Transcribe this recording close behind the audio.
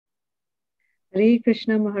Hare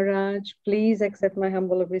Krishna Maharaj, please accept my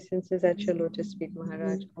humble obeisances at your lotus feet,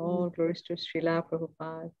 Maharaj. All glories to Srila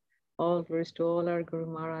Prabhupada. All glories to all our Guru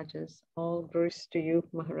Maharajas. All glories to you,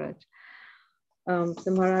 Maharaj. So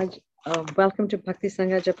Maharaj, welcome to Bhakti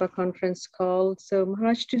Sanga Japa conference call. So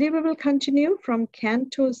Maharaj, today we will continue from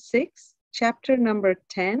Canto 6, chapter number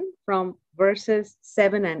 10, from verses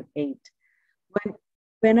 7 and 8.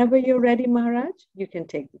 Whenever you're ready, Maharaj, you can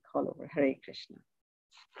take the call over. Hare Krishna.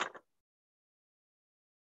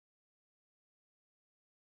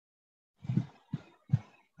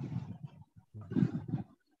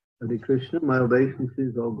 Hare Krishna, my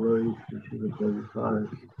obeisances, all glories to Srila Prabhupada,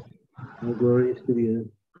 all glories to the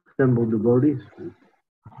assembled devotees.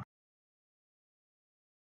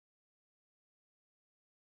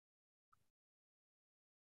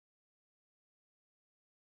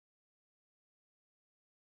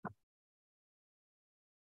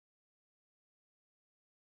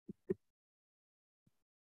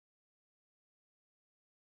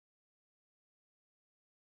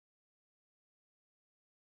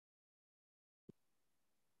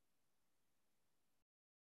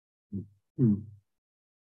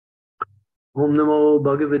 Om Namo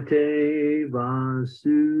Bhagavate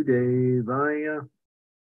Vasudevaya.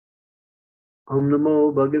 Om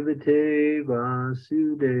Namo Bhagavate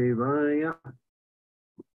Vasudevaya.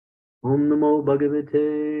 Om Namo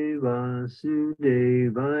Bhagavate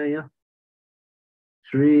Vasudevaya.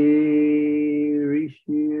 Shri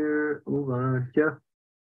Rishir Uvacha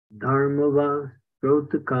Dharmava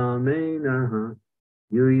Srotakamena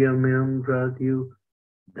Yuyamyam Pratyu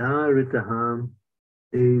Dharitaham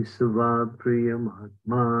Esava Priyam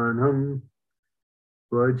Atmanam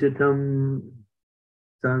Vajatam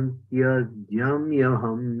Santyajam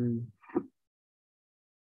Yaham.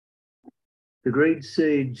 The great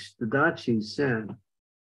sage Tadachi said,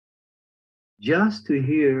 just to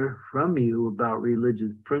hear from you about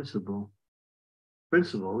religious principles,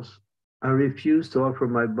 I refuse to offer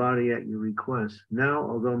my body at your request. Now,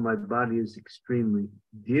 although my body is extremely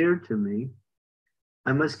dear to me,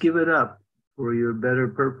 I must give it up for your better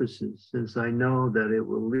purposes, since I know that it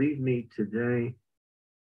will leave me today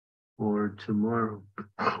or tomorrow.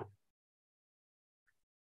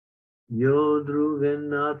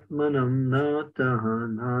 Yodruvenatmanam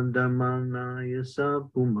natahan handamanaya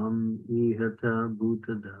sapumam ihata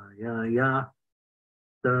bhutadaya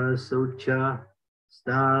tasocha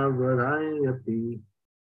stavarayapi.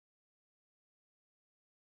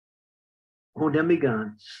 O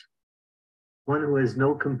demigods, one who has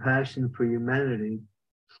no compassion for humanity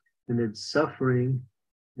and its suffering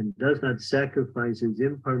and does not sacrifice his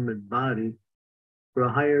impermanent body for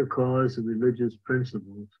a higher cause of religious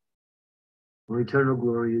principles, or eternal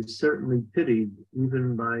glory, is certainly pitied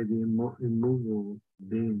even by the immovable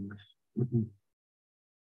beings. In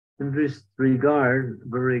this regard,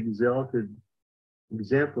 very exalted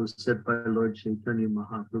examples set by Lord Chaitanya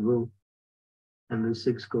Mahaprabhu and the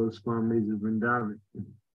 6 Goswamis of Vrindavan.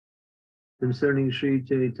 Concerning Sri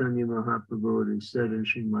Chaitanya Mahaprabhu, it is said in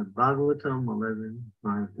Srimad-Bhagavatam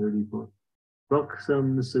 11:534,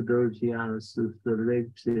 Vaksam Sadurjya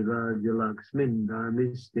Sustarvepsira Jalaksmin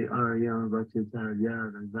Dharmiste Arya Vachatarya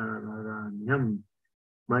Ragararanyam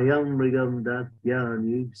Mayam Rigam Datya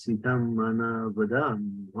Nipsitam Manavadam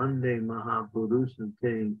Vande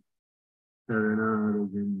Mahapurusate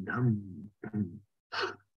Saranaruvindam.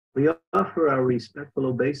 We offer our respectful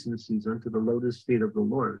obeisances unto the lotus feet of the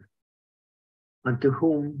Lord, unto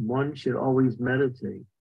whom one should always meditate.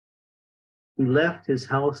 He left his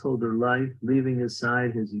householder life, leaving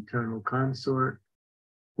aside his eternal consort,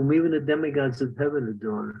 whom even the demigods of heaven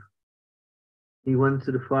adore. He went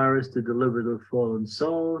to the forest to deliver the fallen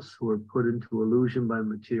souls who were put into illusion by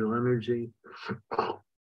material energy. To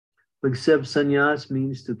accept sannyas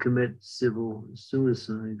means to commit civil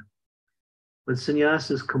suicide. But sannyas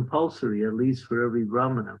is compulsory, at least for every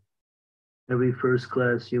brahmana, every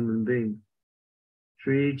first-class human being.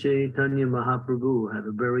 Sri Chaitanya Mahaprabhu had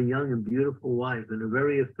a very young and beautiful wife and a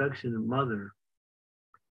very affectionate mother.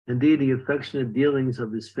 Indeed, the affectionate dealings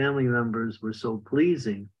of his family members were so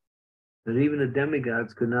pleasing that even the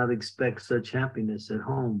demigods could not expect such happiness at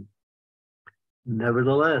home.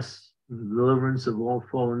 Nevertheless, the deliverance of all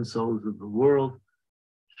fallen souls of the world,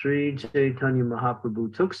 Sri Chaitanya Mahaprabhu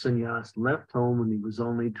took sannyas, left home when he was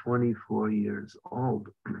only 24 years old.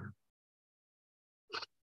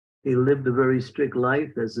 He lived a very strict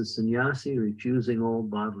life as a sannyasi, refusing all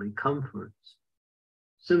bodily comforts.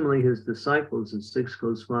 Similarly, his disciples, the 6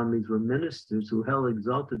 Goswamis, were ministers who held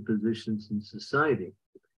exalted positions in society.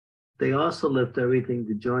 They also left everything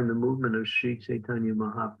to join the movement of Sri Chaitanya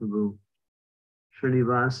Mahaprabhu.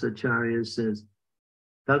 Srinivasacharya says,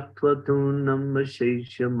 Tattvatunam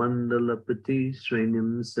Ashesha Mandalapati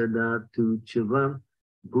Srenim Sadatu Chavam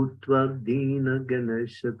Bhutva Dina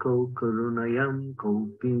Ganesha Ko Karunayam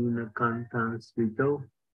Kopina Kanta Svito.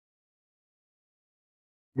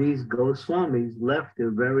 These Goswamis left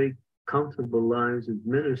their very comfortable lives as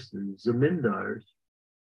ministers, zamindars,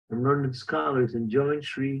 and learned scholars, and joined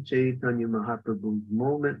Sri Chaitanya Mahaprabhu's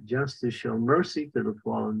moment just to show mercy to the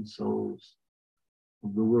fallen souls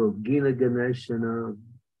of the world. Gina Ganeshana,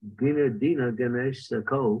 Gina Dina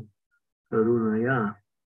Ganeshako Karunaya,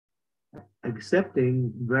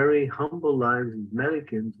 accepting very humble lives as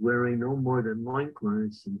mendicants, wearing no more than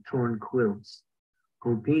loincloths and torn quilts.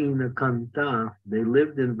 Gopina Kanta, they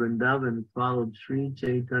lived in Vrindavan, followed Sri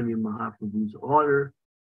Chaitanya Mahaprabhu's order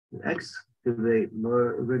to excavate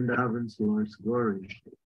Lord Vrindavan's Lord's glory.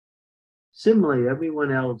 Similarly,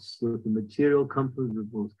 everyone else with a material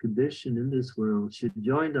comfortable condition in this world should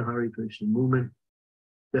join the Hare Krishna movement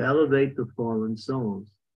to elevate the fallen souls.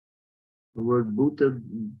 The word Bhuta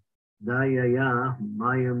Dayaya,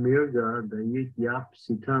 Maya Mirga, Dayityap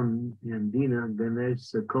Sitam, and Dina Ganesh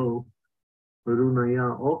Sako,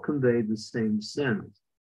 Varunaya all convey the same sense.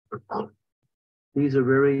 These are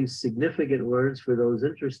very significant words for those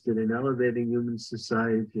interested in elevating human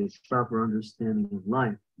society to a proper understanding of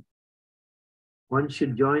life. One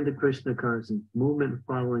should join the Krishna conscious movement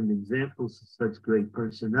following examples of such great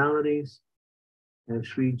personalities as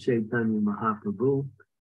Sri Chaitanya Mahaprabhu,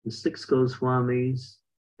 the six Goswamis,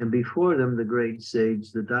 and before them the great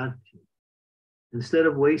sage, the Dachi. Instead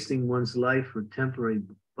of wasting one's life for temporary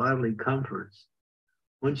bodily comforts,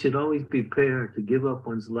 one should always be prepared to give up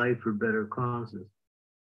one's life for better causes.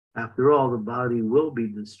 After all, the body will be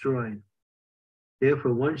destroyed.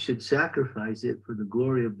 Therefore, one should sacrifice it for the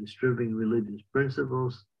glory of distributing religious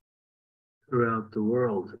principles throughout the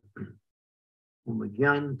world.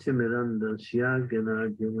 Umagyan Timiranda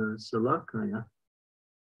Syagana Jana Salakaya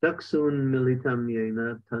Taksun Militam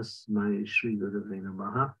Yena Tasmai Sri Gurave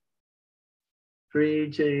Namaha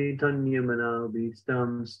Sri Chaitanya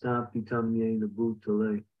Manabhistam Stapitam Yena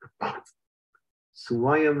Bhutale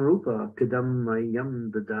Swayam Rupa Kadam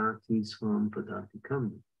Mayam Dadati Swam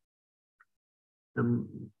Padatikam.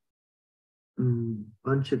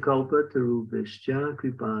 Panchakalpa Tarubhishcha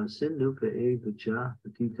Kripa Sindhu Pevacha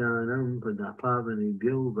Patitanam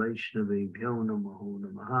Padapavanebhyo Vaishnavebhyo Namaho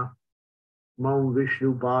Namaha Mam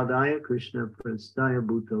Vishnu Padaya Krishna Prastaya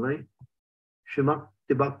Bhutale Shrimakti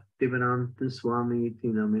Bhaktivedanta Swami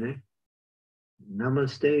Tinamine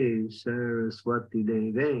Namaste Saraswati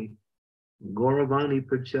Deve Gauravani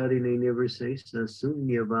Pracharine Nivarsesa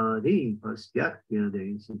Sunyavadi Pastyatya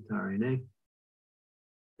De Satarine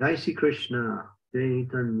Jai Shri Krishna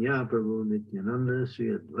Chaitanya Prabhu Nityananda Sri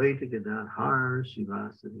Advaita Gadadhar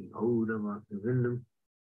Srivasadi Gauda Bhaktivinoda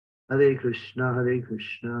Hare Krishna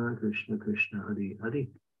Krishna Krishna Hare Hare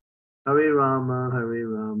Hare Rama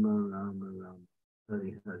Rama Rama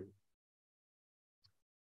Hare Hare.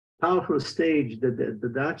 Powerful stage that the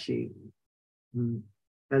Dachi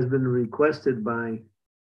has been requested by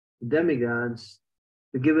demigods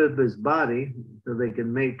to give up his body so they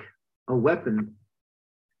can make a weapon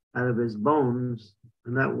out of his bones,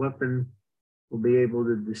 and that weapon will be able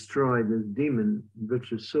to destroy this demon,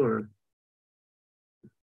 Vritrasura.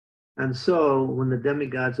 And so when the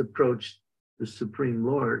demigods approached the Supreme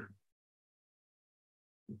Lord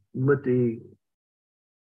with the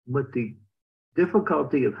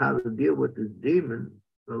difficulty of how to deal with this demon,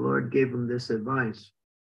 the Lord gave him this advice.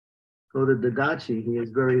 Go to Dadachi, he is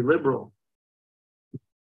very liberal,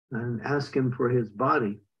 and ask him for his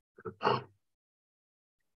body.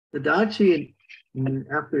 Dadachi,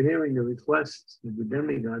 after hearing the requests of the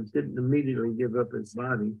demigods, didn't immediately give up his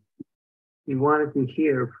body. He wanted to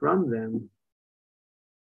hear from them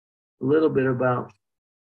a little bit about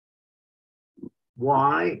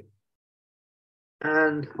why,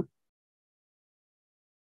 and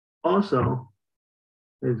also,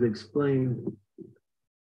 as explained,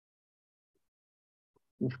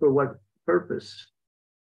 for what purpose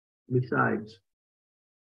besides.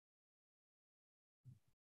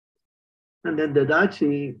 And then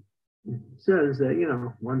Dadachi says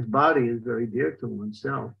that, one's body is very dear to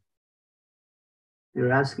oneself.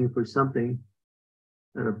 You're asking for something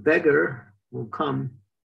that a beggar will come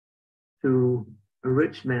to a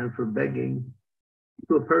rich man for begging,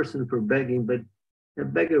 to a person for begging, but a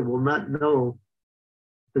beggar will not know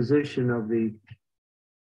the position of the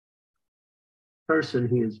person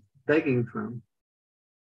he is begging from.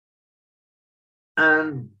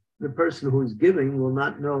 And the person who is giving will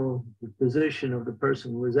not know the position of the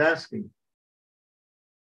person who is asking.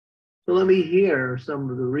 So let me hear some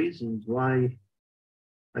of the reasons why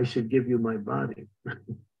I should give you my body.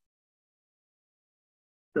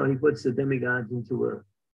 So he puts the demigods into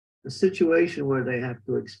a situation where they have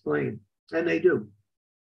to explain, and they do.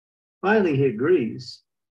 Finally, he agrees,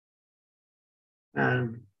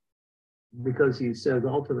 and because he says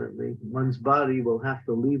ultimately one's body will have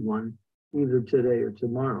to leave one either today or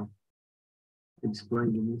tomorrow,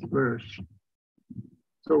 explained in this verse.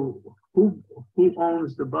 So who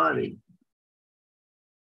owns the body?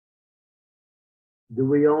 Do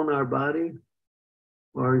we own our body,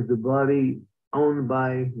 or is the body owned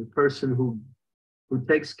by the person who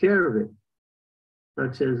takes care of it,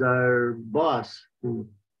 such as our boss who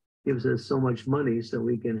gives us so much money so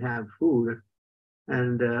we can have food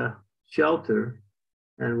and shelter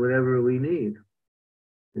and whatever we need?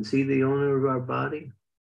 Is he the owner of our body?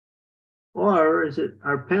 Or is it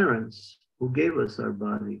our parents who gave us our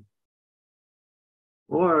body?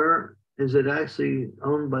 Or is it actually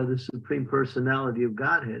owned by the Supreme Personality of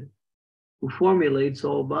Godhead who formulates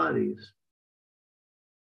all bodies?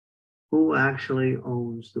 Who actually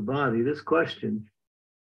owns the body? This question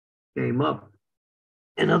came up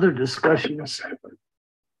in other discussions.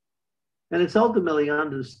 And it's ultimately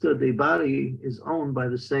understood the body is owned by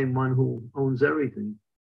the same one who owns everything,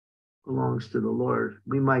 belongs to the Lord.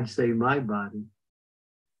 We might say my body,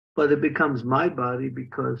 but it becomes my body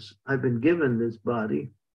because I've been given this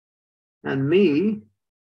body, and me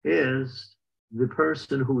is the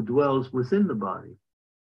person who dwells within the body.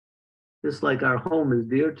 Just like our home is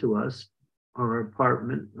dear to us, or our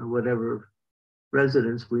apartment, or whatever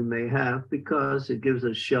residence we may have, because it gives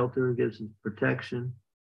us shelter, it gives us protection.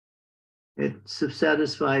 It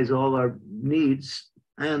satisfies all our needs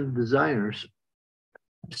and desires.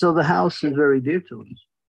 So the house is very dear to us.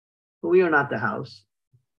 But we are not the house.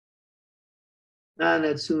 And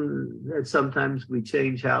that sometimes we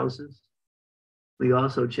change houses. We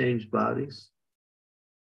also change bodies.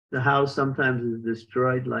 The house sometimes is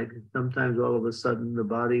destroyed, like sometimes all of a sudden the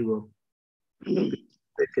body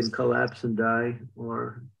it can collapse and die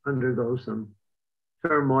or undergo some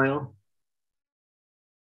turmoil.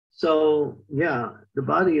 So yeah, the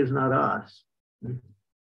body is not us,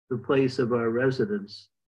 the place of our residence.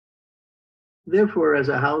 Therefore, as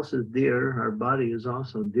a house is dear, our body is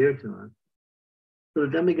also dear to us. So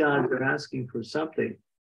the demigods are asking for something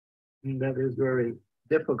that is very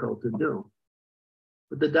difficult to do.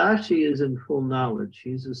 But the Dashi is in full knowledge.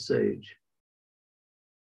 He's a sage.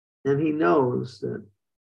 And he knows that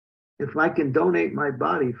if I can donate my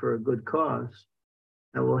body for a good cause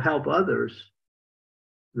that will help others,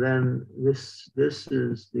 then this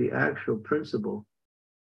is the actual principle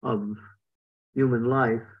of human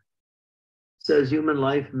life. It says human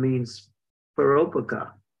life means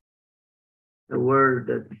paropaka.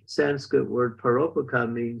 The Sanskrit word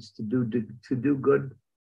paropaka means to do good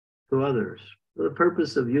to others. The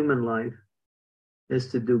purpose of human life is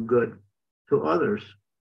to do good to others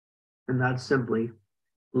and not simply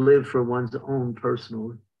live for one's own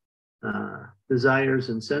personal desires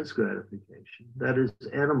and sense gratification. That is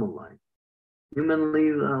animal life.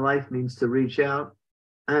 Human life means to reach out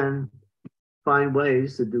and find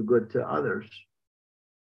ways to do good to others.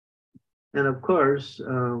 And of course,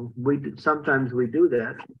 sometimes we do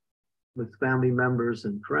that with family members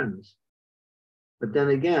and friends. But then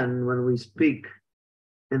again, when we speak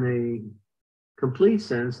in a complete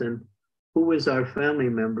sense, then who is our family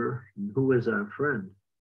member and who is our friend?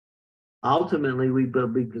 Ultimately, we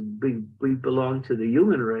belong to the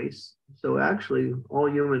human race. So actually, all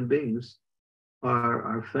human beings are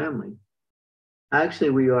our family.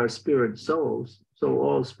 Actually, we are spirit souls. So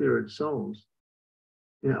all spirit souls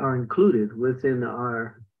are included within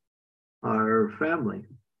our family.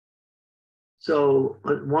 So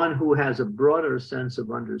one who has a broader sense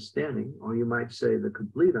of understanding, or you might say the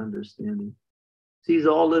complete understanding, sees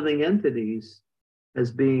all living entities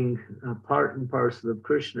as being a part and parcel of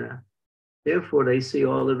Krishna. Therefore, they see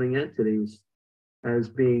all living entities as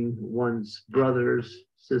being one's brothers,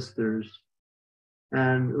 sisters,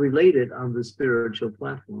 and related on the spiritual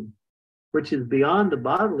platform, which is beyond the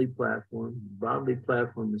bodily platform. The bodily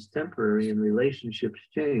platform is temporary and relationships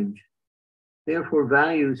change. Therefore,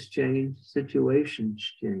 values change, situations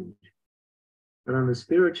change. But on the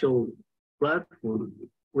spiritual platform,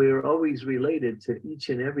 we are always related to each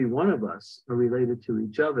and every one of us, are related to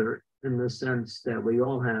each other in the sense that we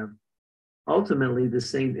all have ultimately the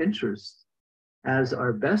same interest as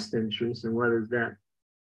our best interest. And what is that?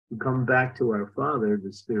 We come back to our Father,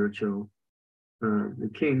 the spiritual,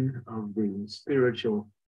 the king of the spiritual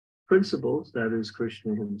principles, that is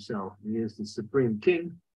Krishna himself. He is the supreme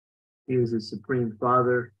king. He is the supreme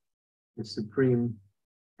father, the supreme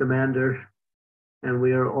commander, And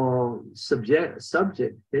we are all subject,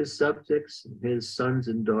 his subjects, his sons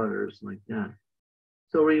and daughters, like that.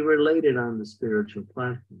 So we related on the spiritual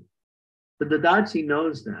platform. But the Dachi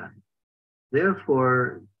knows that.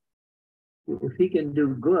 Therefore, if he can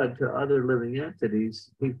do good to other living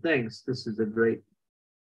entities, he thinks this is a great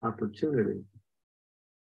opportunity.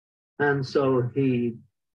 And so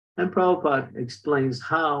and Prabhupada explains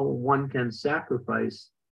how one can sacrifice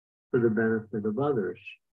for the benefit of others.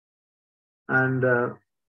 And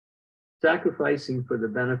sacrificing for the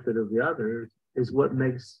benefit of the others is what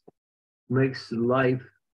makes life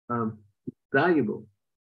valuable.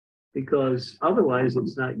 Because otherwise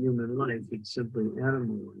it's not human life, it's simply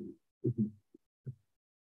animal life.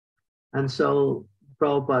 And so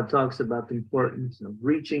Prabhupada talks about the importance of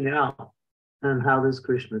reaching out and how this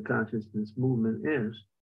Krishna consciousness movement is.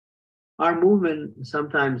 Our movement,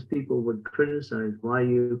 sometimes people would criticize, why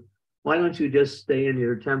don't you just stay in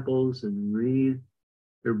your temples and read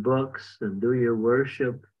your books and do your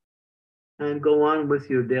worship and go on with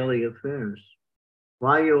your daily affairs?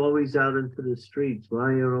 Why are you always out into the streets? Why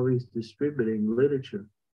are you always distributing literature?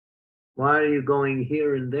 Why are you going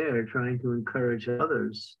here and there trying to encourage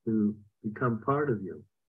others to become part of you?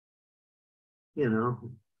 You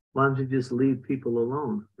know, why don't you just leave people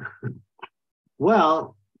alone?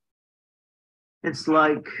 Well, it's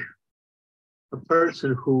like a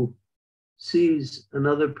person who sees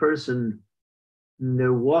another person and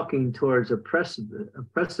they're walking towards a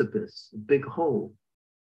precipice, a big hole.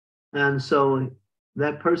 And so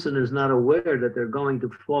that person is not aware that they're going to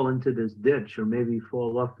fall into this ditch or maybe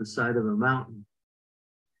fall off the side of a mountain.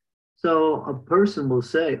 So a person will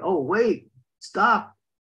say, oh, wait, stop.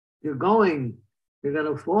 You're going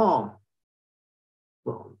to fall.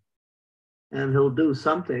 Well, and he'll do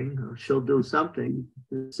something, or she'll do something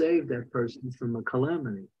to save that person from a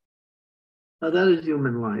calamity. Now that is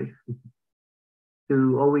human life,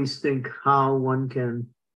 to always think how one can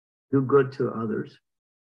do good to others.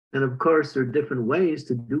 And of course, there are different ways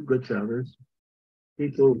to do good to others.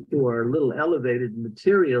 People who are a little elevated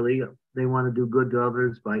materially, they want to do good to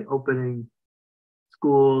others by opening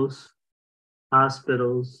schools,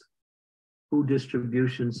 hospitals, food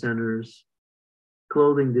distribution centers,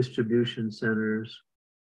 clothing distribution centers,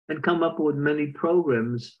 and come up with many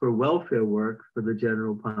programs for welfare work for the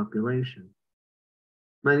general population.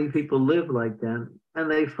 Many people live like that,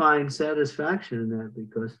 and they find satisfaction in that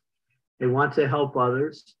because they want to help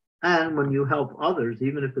others. And when you help others,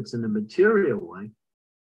 even if it's in a material way,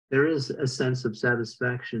 there is a sense of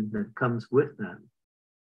satisfaction that comes with that.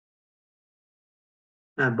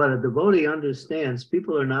 But a devotee understands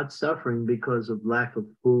people are not suffering because of lack of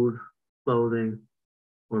food, clothing,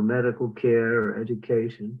 or medical care or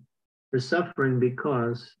education. They're suffering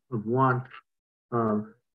because of want of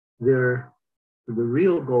the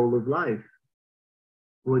real goal of life,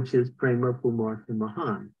 which is prema pumartha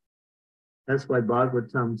mahan. That's why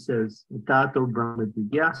Bhagavatam says, tato brahma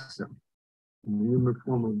jigyasa. In the human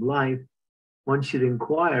form of life, one should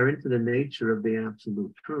inquire into the nature of the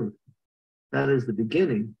absolute truth. That is the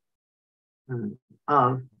beginning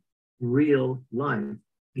of real life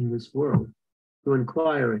in this world. To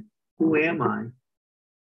inquire, who am I?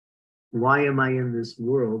 Why am I in this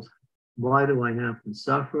world? Why do I have to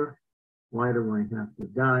suffer? Why do I have to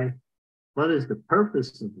die? What is the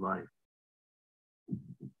purpose of life?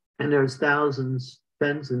 And there's thousands,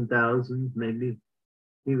 tens and thousands, maybe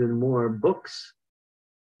even more books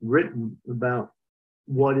written about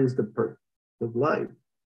what is the purpose of life.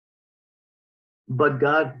 But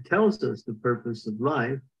God tells us the purpose of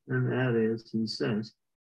life, and that is, he says,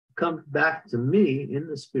 come back to me in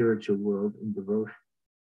the spiritual world in devotion.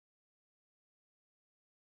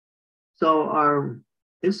 So our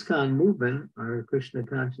ISKCON movement, our Krishna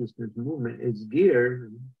consciousness movement, is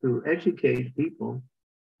geared to educate people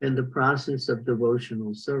in the process of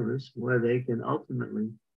devotional service, where they can ultimately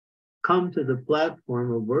come to the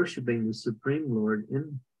platform of worshiping the Supreme Lord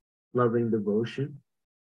in loving devotion,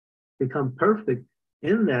 become perfect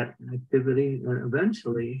in that activity, and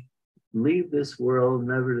eventually leave this world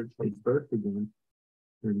never to take birth again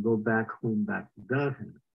and go back home, back to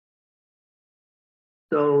Godhead.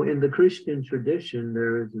 So in the Christian tradition,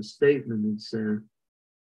 there is a statement that says,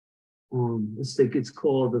 it's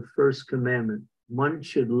called the first commandment. One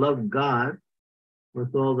should love God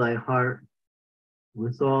with all thy heart,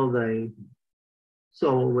 with all thy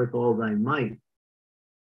soul, with all thy might.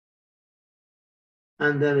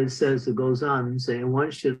 And then it goes on and saying,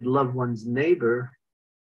 one should love one's neighbor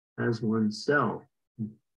as oneself.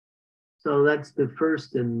 So that's the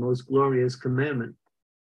first and most glorious commandment.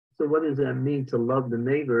 So what does that mean, to love the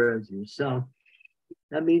neighbor as yourself?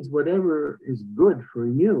 That means whatever is good for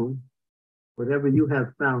you, whatever you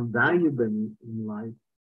have found valuable in life,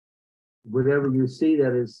 whatever you see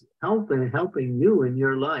that is helping you in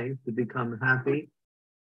your life to become happy,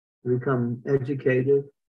 to become educated,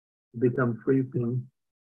 to become free from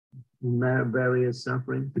various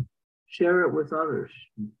suffering, share it with others.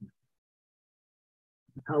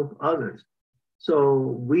 Help others. So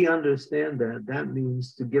we understand that that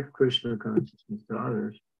means to give Krishna consciousness to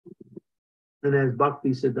others. And as Bhakti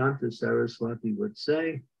Siddhanta Saraswati would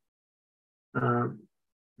say,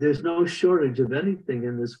 there's no shortage of anything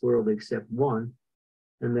in this world except one,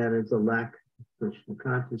 and that is a lack of Krishna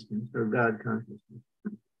consciousness or God consciousness.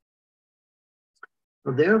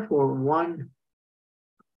 So therefore, one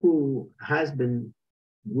who has been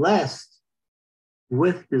blessed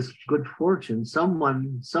with this good fortune,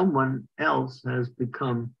 someone else has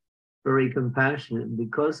become very compassionate, and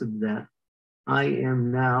because of that, I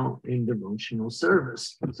am now in devotional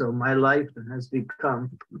service. So my life has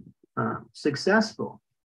become successful.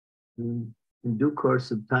 In due course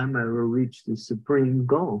of time, I will reach the supreme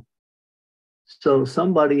goal. So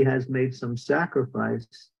somebody has made some sacrifice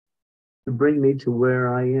to bring me to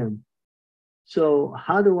where I am. So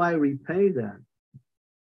how do I repay that?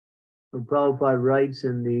 So Prabhupada writes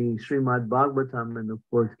in the Srimad-Bhagavatam in the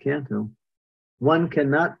 4th canto, one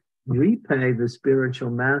cannot repay the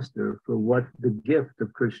spiritual master for what the gift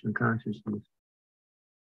of Krishna consciousness.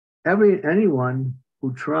 Anyone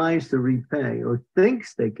who tries to repay or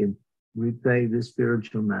thinks they can repay the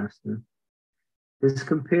spiritual master is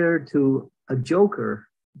compared to a joker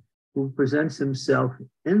who presents himself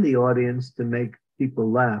in the audience to make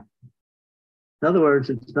people laugh. In other words,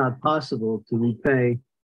 it's not possible to repay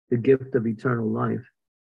the gift of eternal life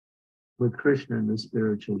with Krishna in the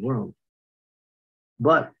spiritual world.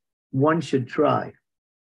 But one should try.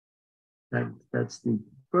 That's the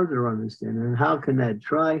further understanding. And how can that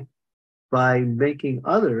try? By making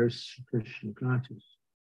others Krishna conscious.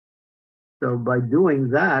 So by doing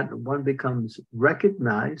that, one becomes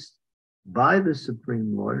recognized by the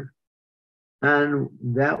Supreme Lord, and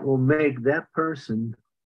that will make that person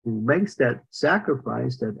who makes that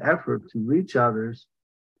sacrifice, that effort to reach others,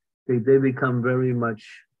 they become very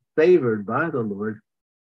much favored by the Lord.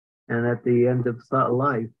 And at the end of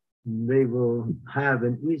life, they will have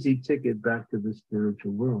an easy ticket back to the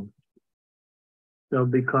spiritual world. So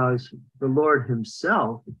because the Lord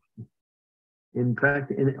himself, in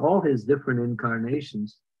fact, in all his different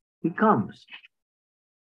incarnations, he comes.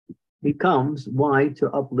 He comes, why? To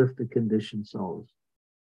uplift the conditioned souls.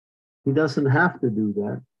 He doesn't have to do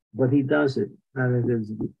that, but he does it out of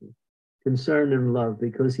his concern and love,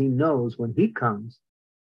 because he knows when he comes,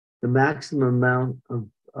 the maximum amount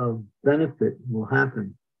of benefit will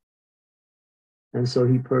happen. And so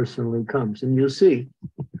he personally comes. And you'll see,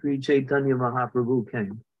 Sri Chaitanya Mahaprabhu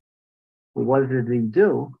came. Well, what did he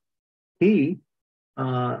do? He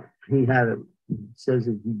had it says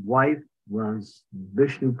his wife was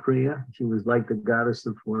Vishnu Priya. She was like the goddess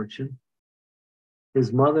of fortune.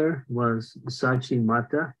 His mother was Sachi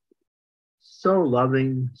Mata, so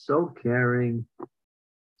loving, so caring,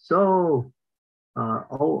 so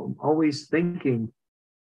always thinking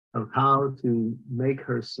of how to make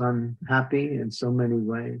her son happy in so many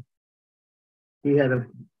ways. He had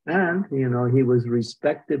he was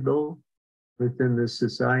respectable within the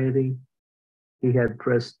society. He had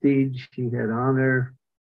prestige, he had honor.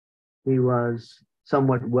 He was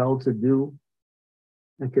somewhat well-to-do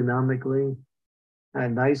economically, had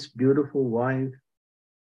a nice, beautiful wife,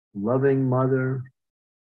 loving mother,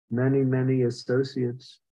 many, many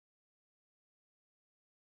associates.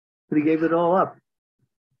 But he gave it all up.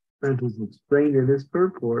 And it was explained in his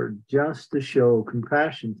purport just to show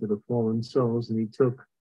compassion to the fallen souls. And he took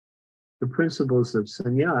the principles of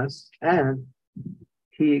sannyas and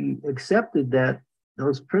he accepted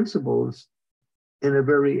those principles in a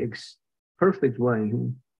very perfect way.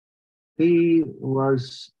 He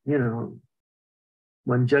was, when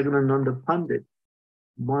Jagadananda Pandit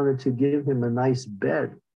wanted to give him a nice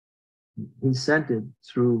bed, he sent it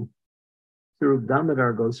through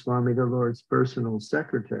Damodar Goswami, the Lord's personal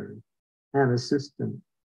secretary and assistant.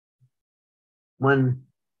 When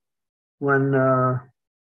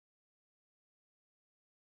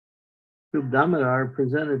Damodar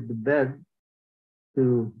presented the bed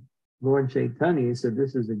to Lord Chaitanya, he said,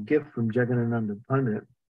 "This is a gift from Jagadananda Pandit."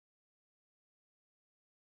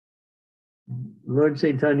 Lord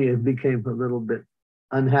Chaitanya became a little bit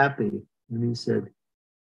unhappy, and he said,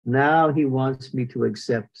 "Now he wants me to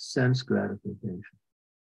accept sense gratification."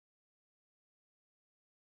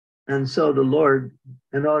 And so the Lord,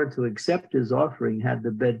 in order to accept his offering, had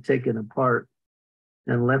the bed taken apart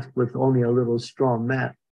and left with only a little straw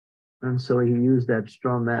mat. And so he used that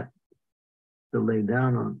straw mat to lay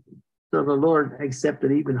down on. So the Lord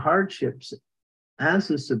accepted even hardships as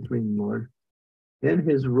the Supreme Lord in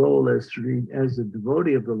his role as the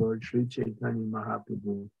devotee of the Lord, Sri Chaitanya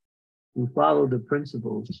Mahaprabhu, who followed the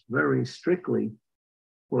principles very strictly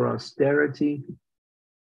for austerity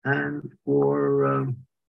and for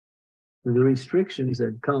the restrictions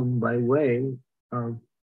that come by way of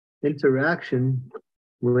interaction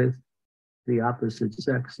with the opposite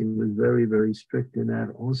sex. He was very, very strict in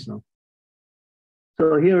that also.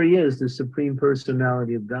 So here he is, the Supreme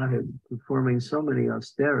Personality of Godhead, performing so many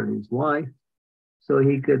austerities. Why? So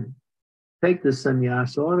he could take the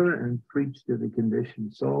sannyas order and preach to the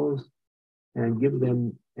conditioned souls and give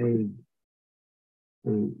them a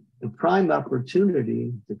prime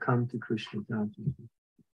opportunity to come to Krishna consciousness.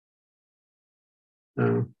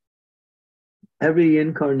 Every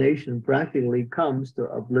incarnation practically comes to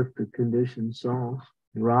uplift the conditioned souls.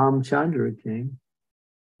 Ram Chandra came,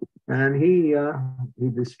 and he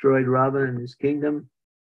destroyed Ravan and his kingdom,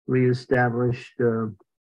 reestablished the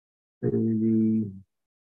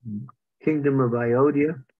kingdom of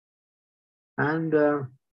Ayodhya, and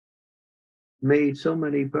made so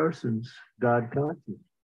many persons God conscious.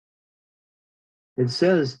 It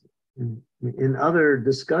says in other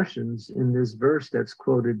discussions in this verse that's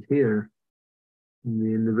quoted here,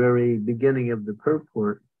 in the very beginning of the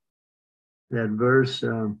purport, that verse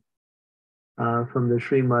from the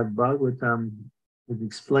Srimad-Bhagavatam, it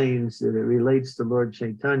explains that it relates to Lord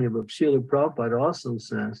Chaitanya, but Srila Prabhupada also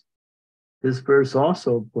says this verse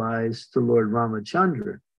also applies to Lord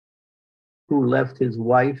Ramachandra, who left his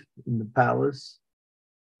wife in the palace,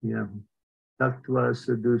 Taktva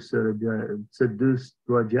Seduced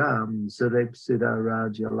Rajam, Sarepsida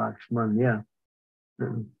Raja Lakshman,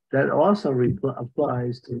 that also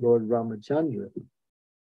applies to Lord Ramachandra,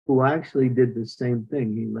 who actually did the same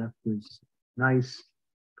thing. He left his nice,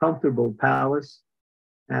 comfortable palace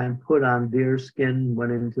and put on deer skin,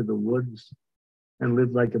 went into the woods, and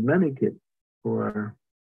lived like a mendicant for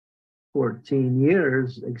 14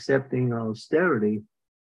 years, accepting austerity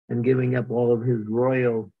and giving up all of his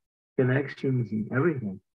royal connections and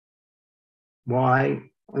everything. Why?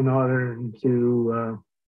 In order to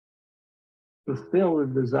fulfill the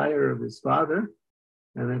desire of his father,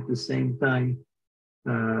 and at the same time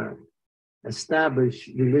establish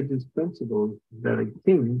religious principles that a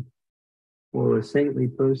king or a saintly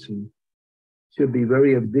person should be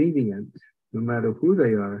very obedient, no matter who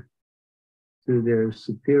they are, to their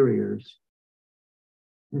superiors.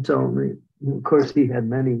 And so, of course, he had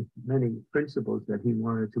many, many principles that he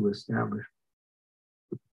wanted to establish.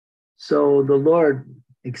 So the Lord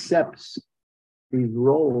accepts these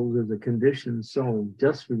roles as a conditioned soul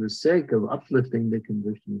just for the sake of uplifting the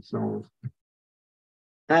conditioned souls.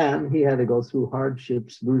 And he had to go through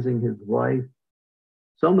hardships, losing his wife,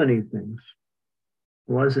 so many things.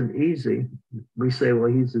 It wasn't easy. We say,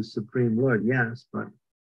 well, he's the Supreme Lord. Yes, but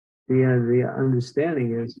the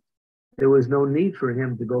understanding is there was no need for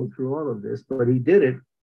him to go through all of this, but he did it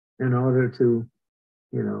in order to,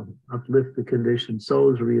 uplift the conditioned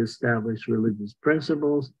souls, reestablish religious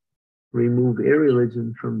principles, remove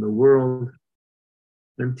irreligion from the world,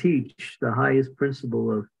 and teach the highest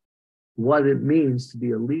principle of what it means to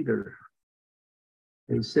be a leader.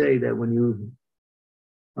 They say that when you,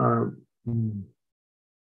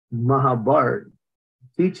 Mahabharata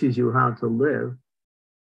teaches you how to live,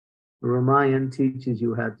 Ramayana teaches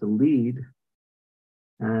you how to lead,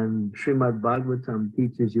 and Srimad-Bhagavatam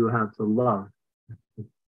teaches you how to love.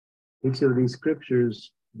 Each of these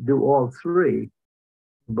scriptures do all three,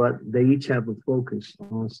 but they each have a focus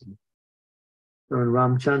also. So in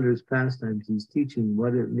Ramchandra's pastimes, he's teaching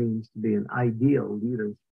what it means to be an ideal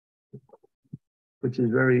leader, which is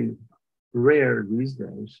very rare these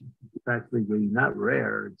days. It's actually not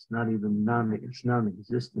rare. It's not even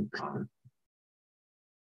non-existent.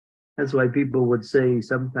 That's why people would say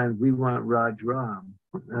sometimes we want Raj Ram,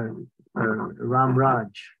 Ram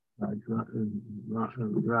Raj,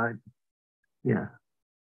 Raj, yeah,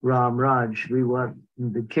 Ram Raj. We want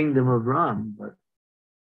the kingdom of Ram, but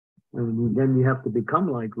then you have to become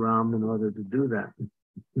like Ram in order to do that.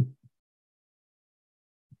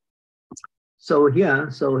 So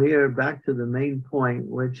here back to the main point,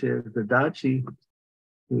 which is the Dachi.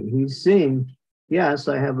 He's seeing, yes,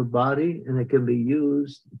 I have a body and it can be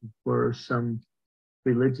used for some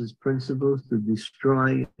religious principles to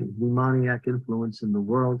destroy demoniac influence in the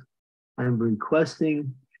world. I'm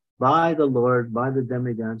requesting by the Lord, by the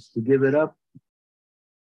demigods, to give it up.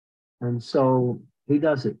 And so he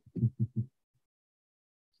does it.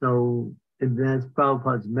 So that's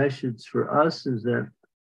Prabhupada's message for us, is that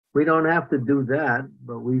we don't have to do that,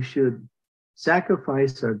 but we should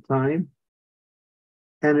sacrifice our time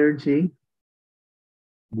energy,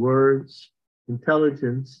 words,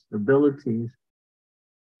 intelligence, abilities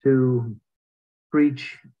to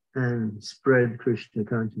preach and spread Krishna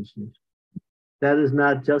consciousness. That is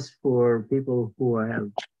not just for people who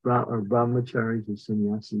have or brahmacharis or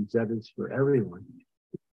sannyasis. That is for everyone.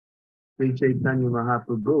 Sri Chaitanya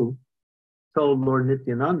Mahaprabhu told Lord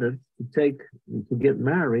Nityananda to get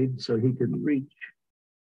married so he could preach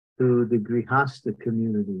to the Grihastha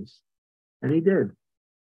communities. And he did.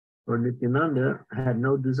 Lord Nityananda had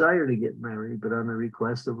no desire to get married, but on the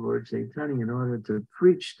request of Lord Chaitanya, in order to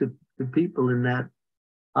preach to the people in that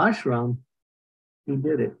ashram, he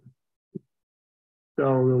did it.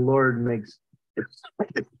 So the Lord makes the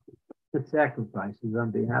sacrifices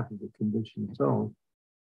on behalf of the conditioned soul.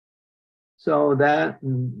 So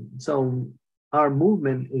our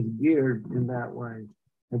movement is geared in that way.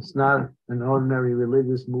 It's not an ordinary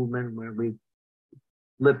religious movement where we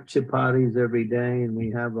lip chapatis every day and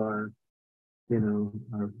we have our chapatis,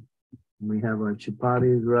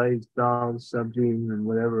 rice, dal, sabji, and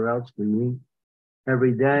whatever else we eat.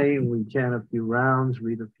 Every day we chant a few rounds,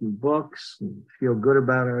 read a few books, and feel good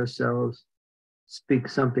about ourselves, speak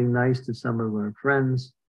something nice to some of our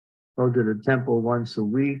friends, go to the temple once a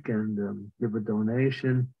week and give a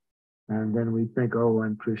donation. And then we think, oh,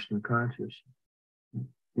 I'm Krishna conscious.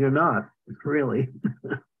 You're not, really.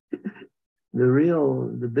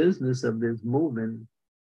 The business of this movement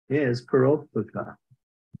is paropaka,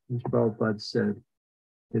 as Prabhupada said.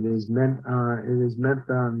 It is meant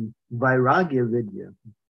on vairagya vidya,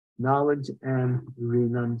 knowledge and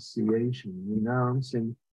renunciation,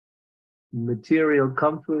 renouncing material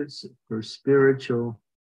comforts for spiritual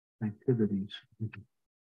activities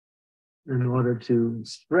in order to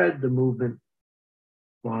spread the movement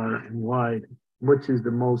far and wide, which is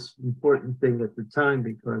the most important thing at the time,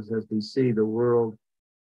 because as we see, the world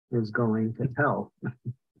is going to hell.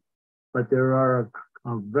 But there are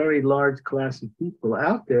a very large class of people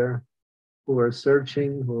out there who are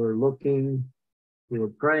searching, who are looking, who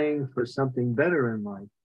are praying for something better in life.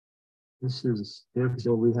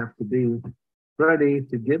 Therefore, we have to be ready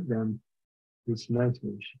to give them this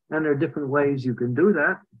message. And there are different ways you can do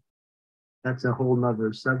that. That's a whole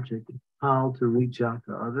nother subject, how to reach out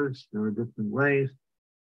to others. There are different ways.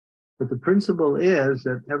 But the principle is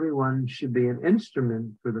that everyone should be an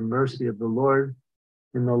instrument for the mercy of the Lord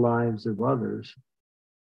in the lives of others.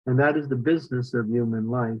 And that is the business of human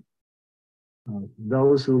life.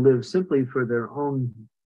 Those who live simply for their own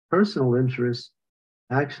personal interests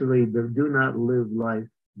actually do not live life.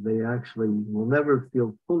 They actually will never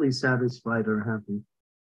feel fully satisfied or happy.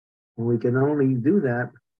 And we can only do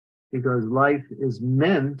that because life is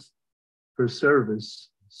meant for service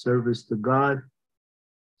to God,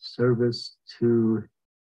 service to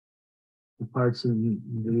the parts and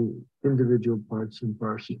the individual parts and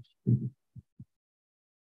parcels.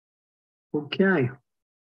 Okay.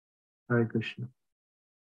 Hare Krishna.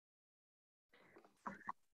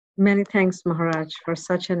 Many thanks, Maharaj, for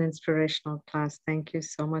such an inspirational class. Thank you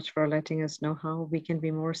so much for letting us know how we can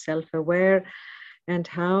be more self-aware and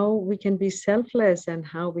how we can be selfless and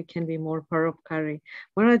how we can be more paropkari.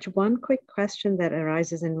 Maharaj, one quick question that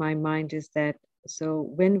arises in my mind is that, so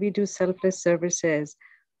when we do selfless services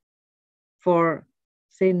for,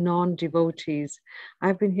 say, non-devotees,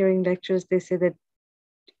 I've been hearing lectures, they say that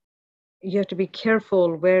you have to be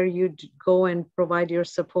careful where you go and provide your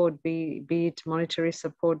support, be it monetary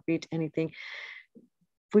support, be it anything.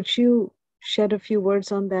 Would you shed a few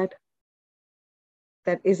words on that?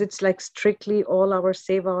 That is, it's like strictly all our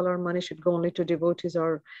money should go only to devotees,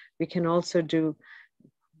 or we can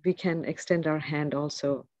extend our hand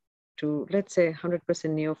also to, let's say, 100%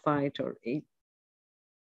 neophyte or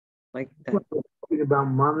like that. Talking about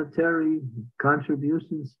monetary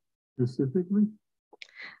contributions specifically?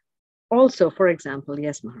 Also, for example,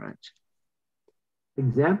 yes, Maharaj.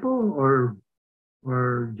 Example or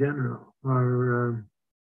general or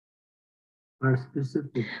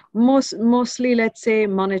specific? Mostly, let's say,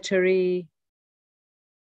 monetary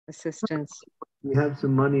assistance. You have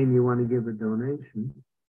some money and you want to give a donation,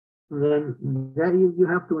 then that you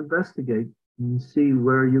have to investigate and see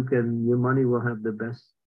where your money will have the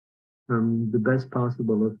best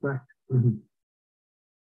possible effect.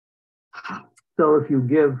 So if you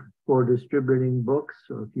give for distributing books,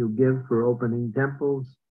 or if you give for opening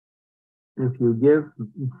temples, if you give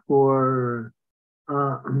for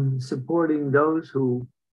supporting those who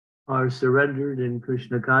are surrendered in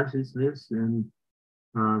Krishna consciousness and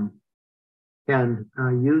can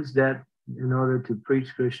use that in order to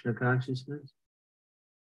preach Krishna consciousness.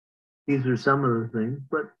 These are some of the things,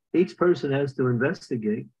 but each person has to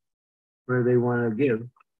investigate where they want to give.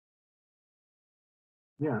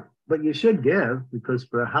 Yeah, but you should give, because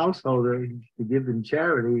for a householder to give in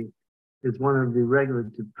charity is one of the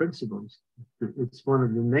regulative principles. It's one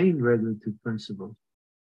of the main regulative principles.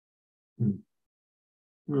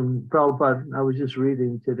 Prabhupada, I was just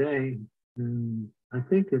reading today, I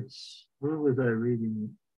think it's, where was I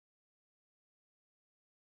reading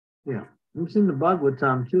it? Yeah, it's in the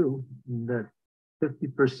Bhagavatam too, that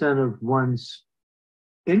 50% of one's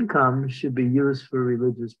income should be used for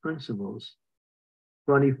religious principles.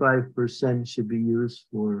 25% should be used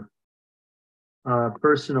for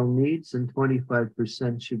personal needs, and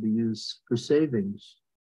 25% should be used for savings.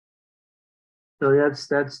 So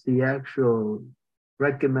that's the actual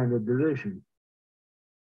recommended division.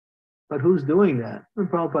 But who's doing that? And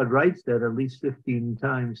Prabhupada writes that at least 15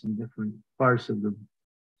 times in different parts of the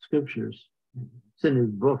scriptures. It's in his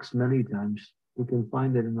books many times. You can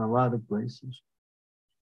find it in a lot of places.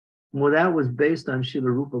 Well, that was based on Srila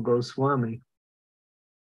Rupa Goswami,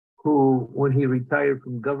 who, when he retired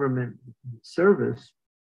from government service,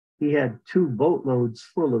 he had 2 boatloads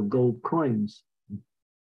full of gold coins.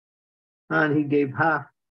 And he gave half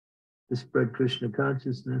to spread Krishna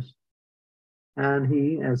consciousness. And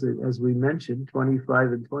he, as we mentioned,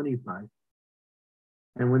 25 and 25.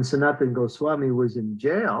 And when Sanatana Goswami was in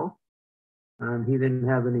jail, and he didn't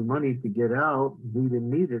have any money to get out, he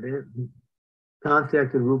needed it, he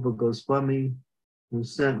contacted Rupa Goswami, who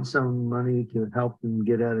sent some money to help him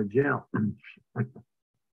get out of jail.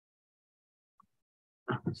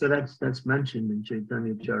 So that's mentioned in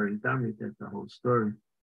Chaitanya Charitamrita, that's the whole story.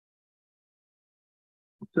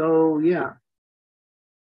 So yeah,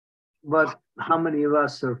 but how many of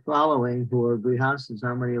us are following, who are grihastas,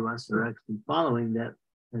 how many of us are actually following that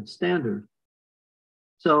standard?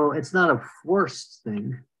 So it's not a forced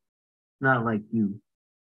thing, not like you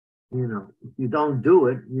know, if you don't do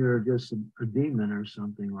it, you're just a demon or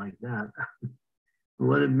something like that.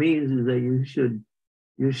 What it means is that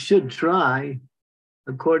you should try,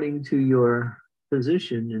 according to your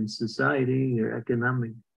position in society, your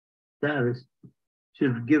economic status,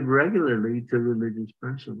 should give regularly to religious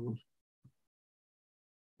principles.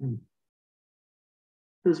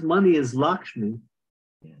 Because money is Lakshmi.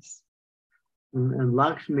 Yes. And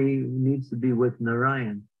Lakshmi needs to be with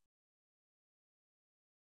Narayan.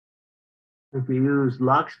 If you use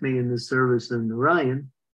Lakshmi in the service of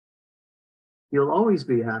Narayan, you'll always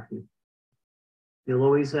be happy. You'll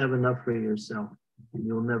always have enough for yourself.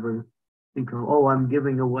 You'll never think, oh, I'm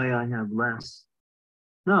giving away, I have less.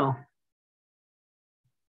 No.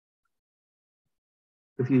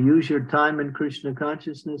 If you use your time in Krishna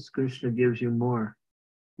consciousness, Krishna gives you more.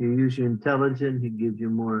 If you use your intelligence, he gives you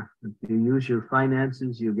more. If you use your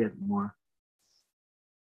finances, you get more.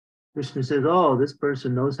 Krishna says, oh, this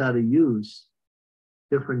person knows how to use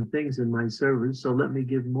different things in my service, so let me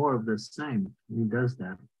give more of the same. He does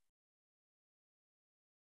that.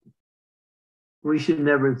 We should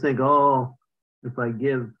never think, oh, if I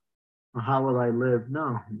give, how will I live?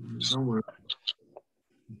 No, don't worry.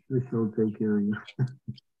 Krishna will take care of you.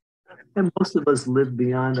 And most of us live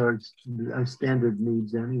beyond our standard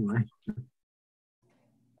needs anyway.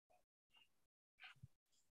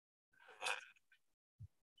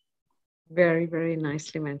 Very, very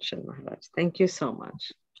nicely mentioned, Maharaj. Thank you so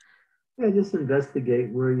much. Yeah, just investigate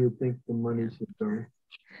where you think the money should go.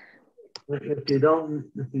 If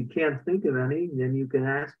you can't think of any, then you can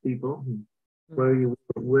ask people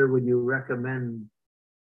where would you recommend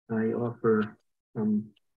I offer some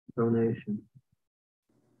donation.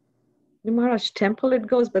 Maharaj, temple it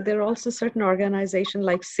goes, but there are also certain organizations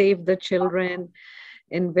like Save the Children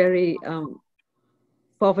in very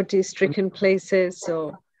poverty-stricken places.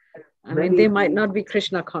 So, I mean, they might not be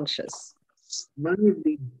Krishna conscious. Many of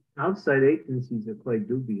the outside agencies are quite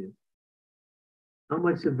dubious. How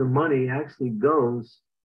much of the money actually goes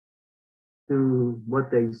to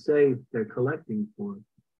what they say they're collecting for?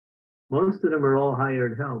 Most of them are all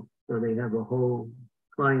hired help, so they have a whole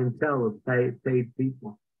clientele of paid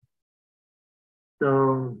people.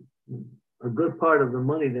 So a good part of the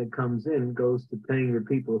money that comes in goes to paying the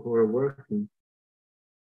people who are working.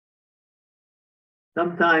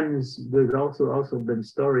 Sometimes there's also been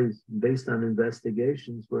stories based on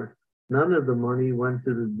investigations where none of the money went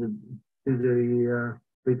to the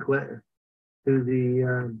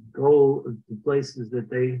goal, the places that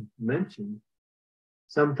they mentioned.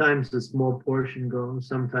 Sometimes a small portion goes,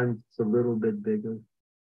 sometimes it's a little bit bigger.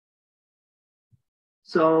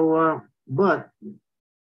 So, but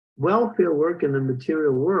welfare work in the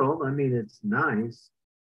material world, I mean, it's nice.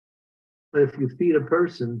 But if you feed a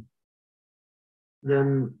person,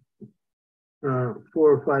 then 4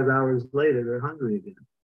 or 5 hours later, they're hungry again.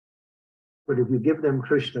 But if you give them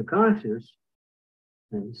Krishna conscious,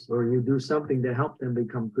 or you do something to help them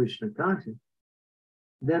become Krishna conscious,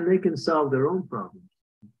 then they can solve their own problems.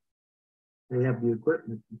 They have the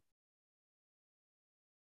equipment.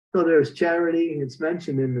 So there's charity. It's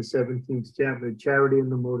mentioned in the 17th chapter, charity in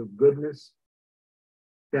the mode of goodness,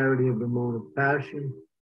 charity of the mode of passion,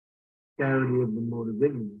 charity of the mode of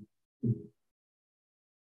ignorance.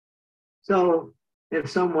 So if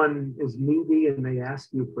someone is needy and they ask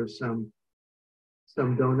you for some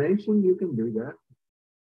donation, you can do that.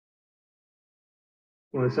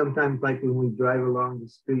 Or sometimes, like when we drive along the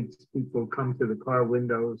streets, people come to the car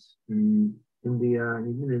windows in India,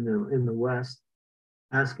 even in the West,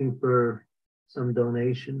 asking for some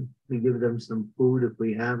donation. We give them some food if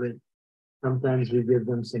we have it. Sometimes we give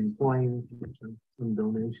them some coins, some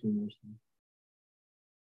donation or something.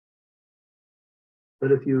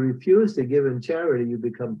 But if you refuse to give in charity, you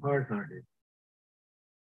become hard-hearted.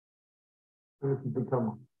 And if you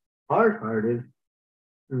become hard-hearted,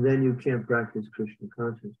 then you can't practice Krishna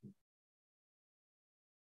consciousness.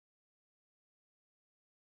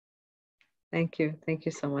 Thank you. Thank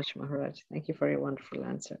you so much, Maharaj. Thank you for your wonderful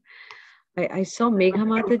answer. I saw Megha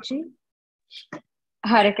Mataji.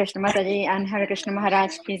 Hare Krishna Mataji and Hare Krishna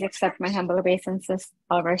Maharaj, please accept my humble obeisances,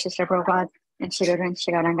 all of our Sister Prabhupada and Shri Guru and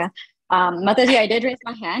Shri Gauranga. Mataji, I did raise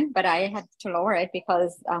my hand, but I had to lower it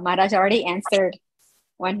because Maharaj already answered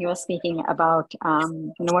when he was speaking about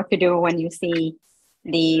what to do when you see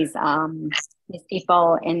these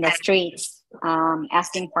people in the streets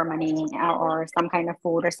asking for money or some kind of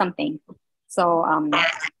food or something. So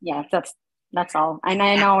yeah, that's all. And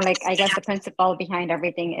I know, like, I guess the principle behind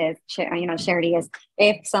everything is, charity is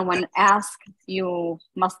if someone asks, you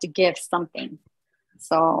must give something.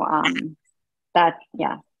 So that,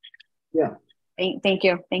 yeah. Yeah. Thank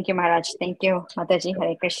you, Maharaj. Thank you, Mataji.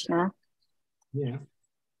 Hare Krishna. Yeah.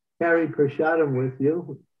 Carry prasadam with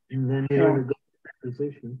you, and then you're in a good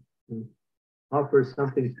position to offer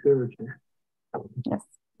something spiritual. Yes.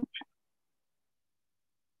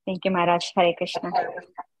 Thank you, Maharaj. Hare Krishna.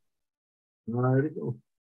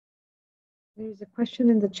 There's a question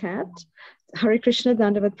in the chat. Hare Krishna,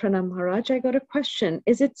 Dandavat Pranam Maharaj. I got a question.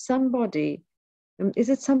 Is it somebody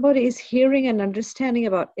is hearing and understanding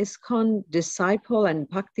about ISKCON Disciple and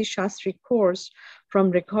Bhakti Shastri course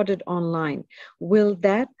from recorded online? Will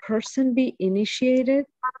that person be initiated?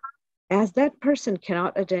 As that person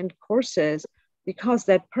cannot attend courses because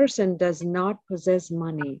that person does not possess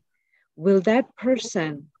money,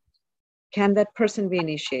 can that person be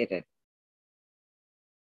initiated?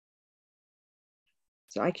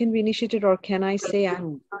 So I can be initiated, or can I say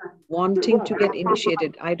I'm wanting to get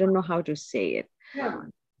initiated? I don't know how to say it. Yeah,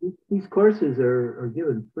 these courses are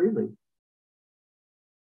given freely.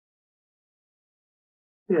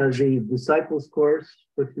 Yeah, the Disciples course,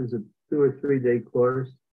 which is a 2 or 3 day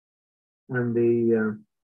course, and the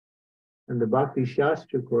Bhakti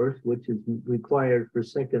Shastra course, which is required for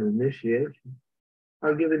second initiation,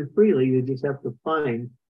 are given freely. You just have to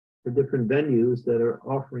find the different venues that are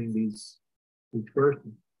offering these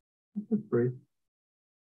courses. It's free. It's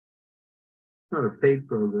not a paid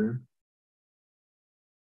program.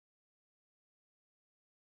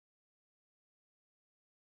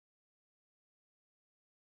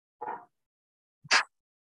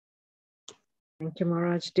 Thank you,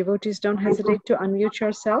 Maharaj. Devotees, don't hesitate to unmute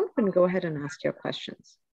yourself and go ahead and ask your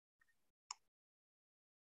questions.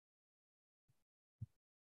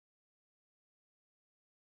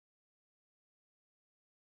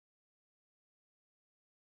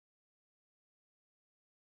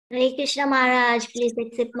 Hare Krishna Maharaj, please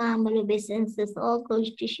accept my humble obeisances. All goes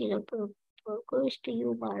to Srila Prabhupada. All goes to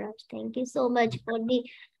you, Maharaj. Thank you so much for the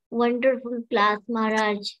wonderful class,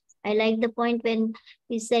 Maharaj. I like the point when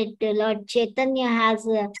you said Lord Chaitanya has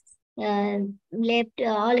left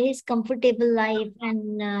all his comfortable life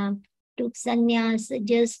and took sannyas.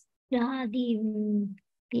 Just the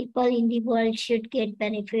people in the world should get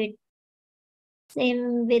benefit.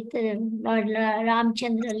 Same with Lord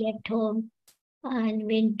Ramchandra left home and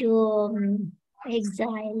went to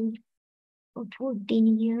exile for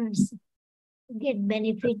 14 years to get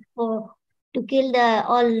benefit to kill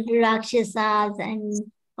all the Rakshasas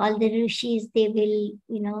and all the rishis. They will,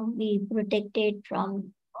 be protected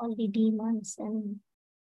from all the demons, and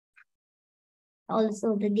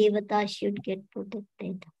also the devatas should get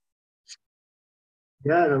protected.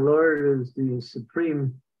 Yeah, the Lord is the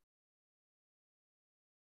supreme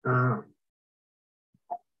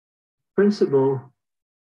principle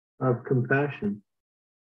of compassion.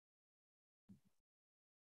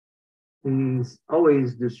 He's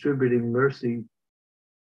always distributing mercy,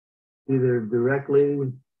 either directly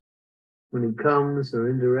when he comes or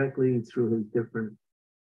indirectly through his different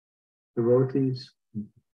devotees.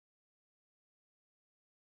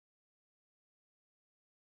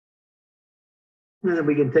 And then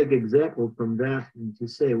we can take example from that and to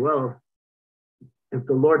say, well, if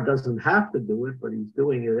the Lord doesn't have to do it, but he's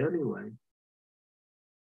doing it anyway,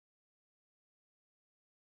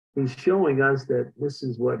 he's showing us that this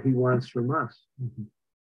is what he wants from us.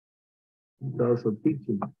 He's also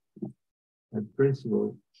teaching that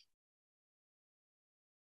principle.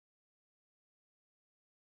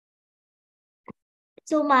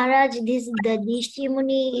 So Maharaj, this Dadishi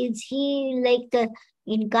Muni, is he like the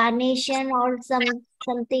incarnation or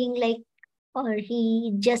something like, or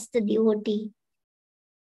he just a devotee?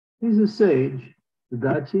 He's a sage, the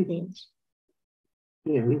Dachi.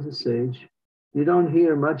 Yeah, he's a sage. You don't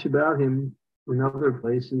hear much about him in other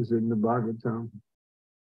places in the Bhagavatam,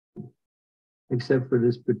 except for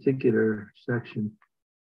this particular section.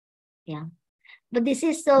 Yeah, but this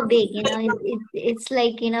is so big, it's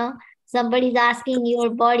like, somebody's asking your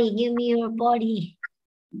body, give me your body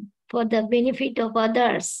for the benefit of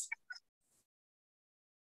others.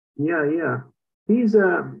 Yeah. He has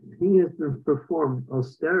to perform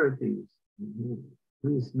austerities.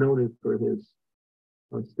 He's noted for his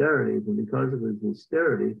austerities, and because of his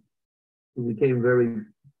austerity, he became very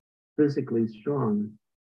physically strong,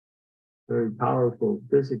 very powerful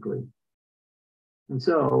physically. And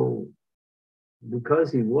so,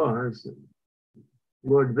 because he was,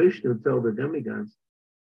 Lord Vishnu told the demigods,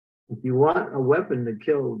 if you want a weapon to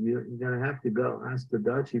kill, you're going to have to go ask the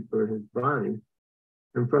Dachi for his body.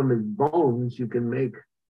 And from his bones, you can make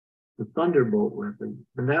the thunderbolt weapon.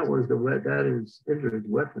 And that is Indra's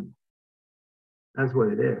weapon. That's what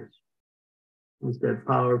it is. It's that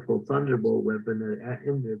powerful thunderbolt weapon that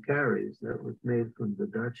Indra carries that was made from the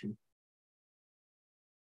Dachi.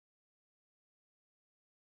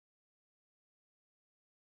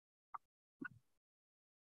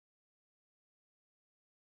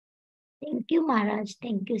 Thank you, Maharaj.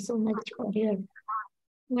 Thank you so much for your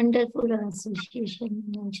wonderful association.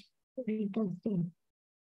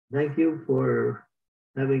 Thank you for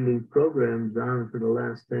having these programs on for the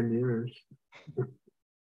last 10 years.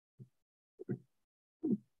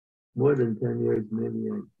 More than 10 years, maybe,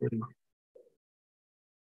 I think.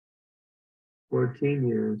 14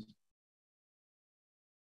 years.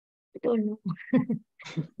 I don't know.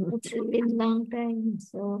 It's a really long time.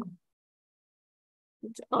 So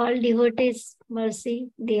it's all devotees, mercy.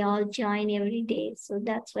 They all join every day. So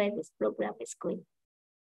that's why this program is going.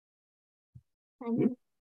 And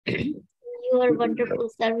your wonderful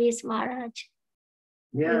service, Maharaj.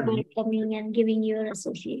 Yeah. You welcoming and giving your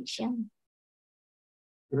association.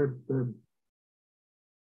 Good.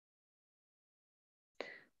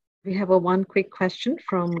 We have one quick question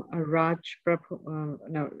from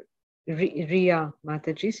Riya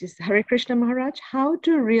Mataji. She says, Hare Krishna Maharaj, how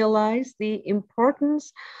to realize the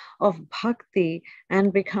importance of bhakti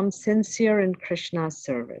and become sincere in Krishna's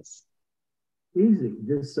service? Easy,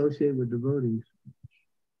 just associate with devotees.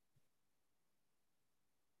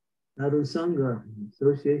 Sadhu Sangha,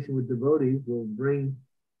 association with devotees, will bring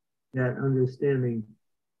that understanding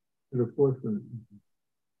to the forefront.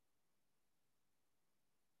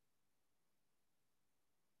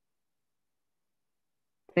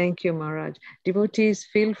 Thank you, Maharaj. Devotees,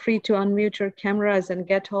 feel free to unmute your cameras and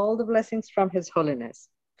get all the blessings from His Holiness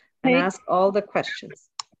and ask all the questions.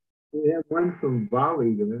 We have one from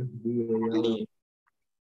Bali there.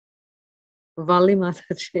 Vali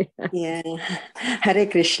Mataji. Yeah. Hare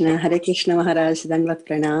Krishna Maharaj, Dandavat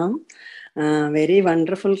Pranam. Very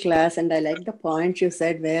wonderful class, and I like the point you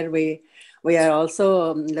said where we are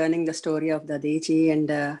also learning the story of Dadichi,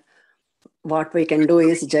 and what we can do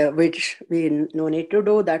is, which we no need to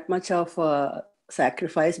do that much of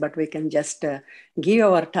sacrifice, but we can just give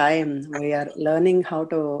our time. We are learning how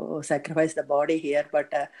to sacrifice the body here,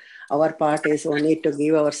 but our part is only to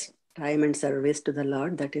give our time and service to the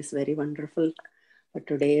Lord. That is very wonderful. But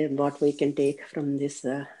today, what we can take from this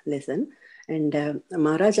lesson. And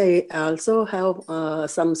Maharaj, I also have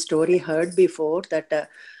some story heard before that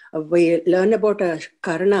we learn about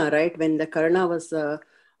Karna, right? When the Karna was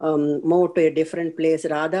moved to a different place,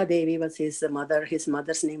 Radha Devi was his mother. His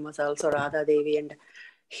mother's name was also Radha Devi, and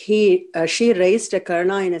she raised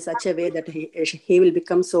Karna in such a way that he will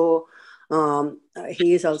become so.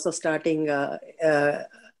 He is also starting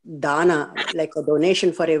dana, like a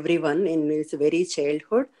donation for everyone in his very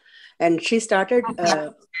childhood, and she started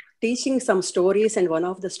teaching some stories, and one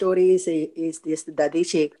of the stories is this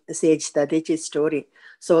sage Dadichi's story.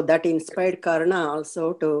 So that inspired Karna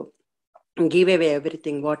also to give away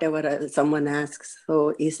everything, whatever someone asks.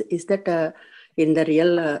 So is that in the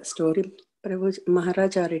real story, Prabhu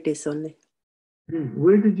Maharaj, or it is only?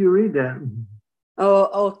 Where did you read that?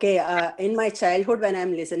 Oh, okay. In my childhood, when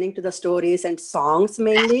I'm listening to the stories and songs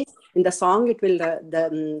mainly, in the song it will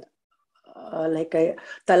like a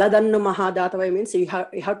Taladannu Mahadatava means you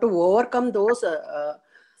have to overcome those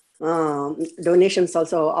donations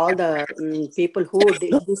also. All the people who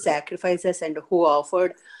did the sacrifices and who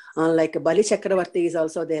offered, like Bali Chakravarti is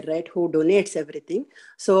also there, right? Who donates everything.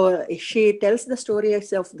 So she tells the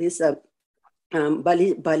stories of this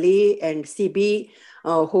Bali and Sibi,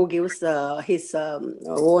 who gives his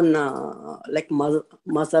own like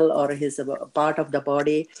muscle or his part of the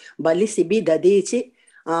body. Bali Sibi Dadichi.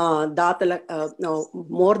 No,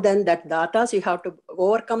 more than that, datas, you have to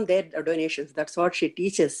overcome their donations. That's what she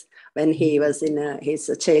teaches when he was in his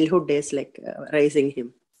childhood days, like raising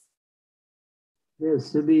him.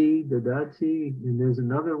 Yes, Sibi, Dadachi, and there's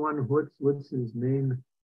another one. What's his name?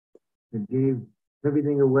 That gave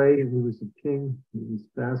everything away, and he was a king. He was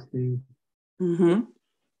fasting. Mm-hmm.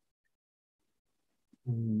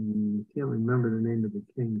 I can't remember the name of the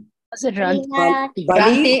king. Was it Ranti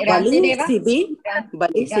Sibi,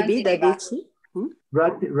 Bali Sibi Dadichi.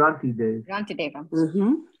 Ranti Dev. Ranti Deva.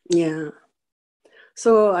 Mm-hmm. Yeah.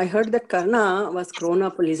 So I heard that Karna was grown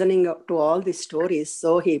up listening to all these stories.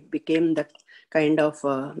 So he became that kind of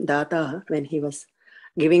data when he was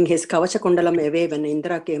giving his Kavacha Kundalam away when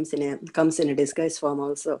Indra comes in a disguise form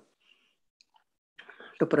also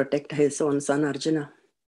to protect his own son Arjuna.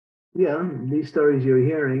 Yeah, these stories you're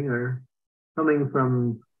hearing are coming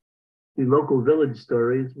from the local village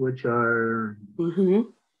stories, which are,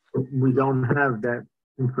 we don't have that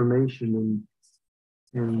information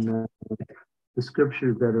in the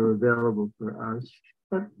scriptures that are available for us,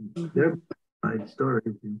 but they're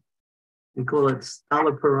stories. We call it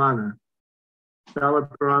Stala Purana. Stala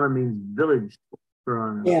Purana means village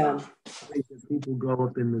Purana. Yeah. People grow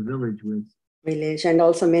up in the village with. Village, and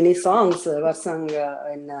also many songs were sung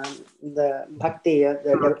in the Bhakti,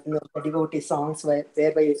 the devotee songs where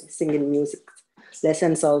we sing in music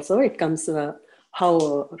lessons also. It comes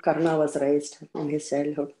how Karna was raised in his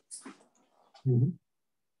childhood.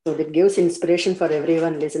 So it gives inspiration for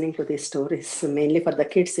everyone listening to these stories, mainly for the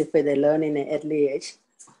kids if they learn in an early age.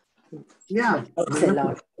 Yeah. It's a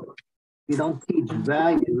lot. You don't teach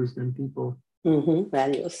values, then people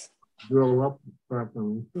values grow up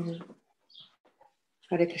properly.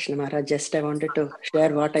 Hare Krishna Maharaj, just I wanted to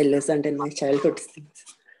share what I listened in my childhood things.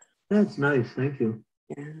 That's nice, thank you.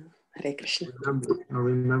 Yeah, Hare Krishna. I'll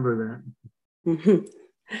remember that.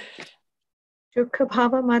 Shukha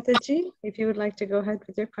Bhava Mataji, if you would like to go ahead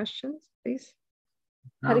with your questions, please.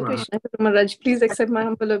 Hare Krishna, Maharaj, please accept my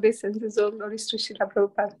humble obeisances. All glories to Srila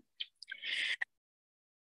Prabhupada.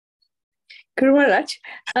 Guru Maharaj,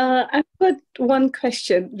 I've got one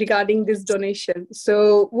question regarding this donation.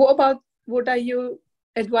 So what are your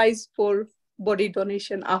advice for body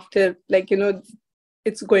donation after, like,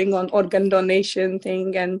 it's going on organ donation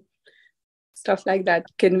thing and stuff like that?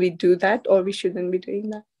 Can we do that, or we shouldn't be doing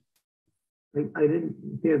that? I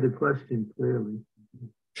didn't hear the question clearly.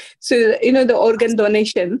 So, the organ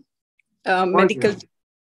donation, medical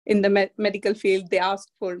in the medical field, they ask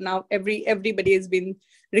for now. Everybody has been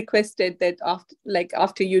requested that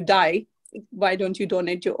after you die, why don't you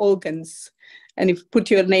donate your organs? And if put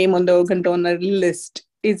your name on the organ donor list,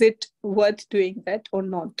 is it worth doing that or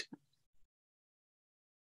not?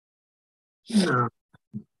 No.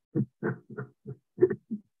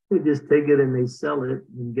 They just take it and they sell it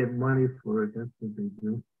and get money for it. That's what they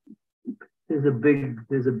do. There's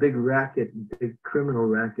a big racket, big criminal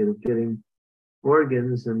racket of getting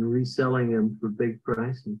organs and reselling them for big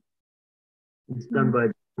prices. It's done by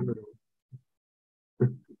criminals.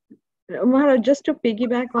 Maharaj, just to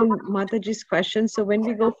piggyback on Mataji's question, so when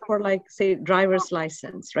we go for, like, say, driver's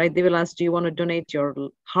license, right? They will ask, do you want to donate your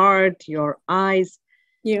heart, your eyes?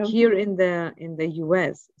 Yeah. Here in the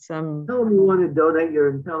US, some. Tell them you want to donate your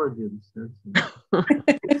intelligence.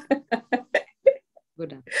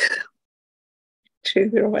 Good. They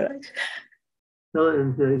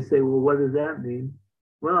say, well, what does that mean?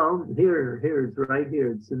 Well, here, it's right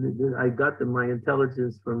here. It's I got my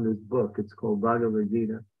intelligence from this book. It's called Bhagavad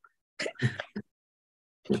Gita.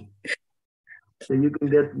 So you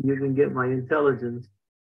can get my intelligence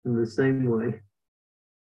in the same way.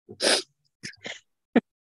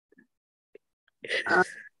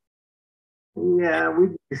 Yeah,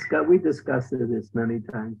 we discussed this many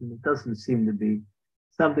times, and it doesn't seem to be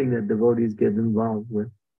something that devotees get involved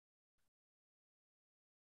with.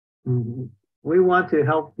 We want to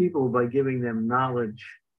help people by giving them knowledge,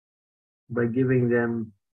 by giving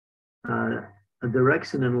them a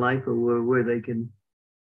direction in life where they can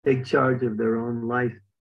take charge of their own life.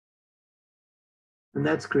 And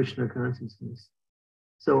that's Krishna consciousness.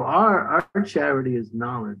 So our charity is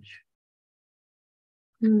knowledge.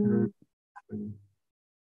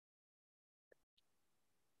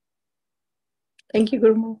 Thank you,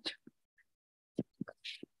 Guru Maharaj.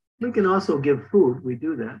 We can also give food. We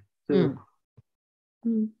do that too.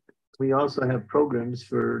 We also have programs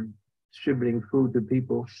for distributing food to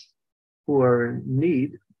people who are in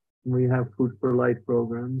need. We have Food for Life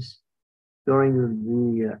programs. During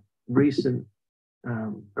the recent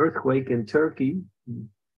earthquake in Turkey,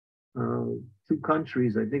 two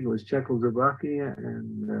countries, I think it was Czechoslovakia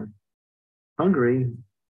and Hungary,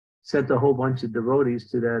 sent a whole bunch of devotees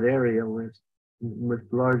to that area with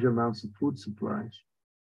large amounts of food supplies.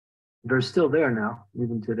 They're still there now,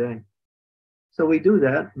 even today. So we do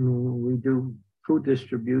that. We do food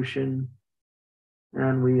distribution,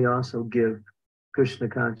 and we also give Krishna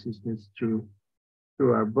consciousness through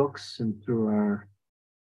our books and through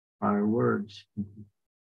our words.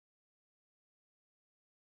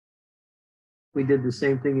 We did the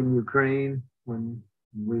same thing in Ukraine when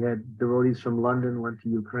we had devotees from London went to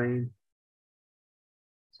Ukraine.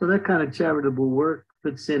 So that kind of charitable work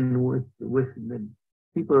fits in with the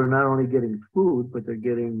people are not only getting food, but they're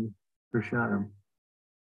getting prasadam.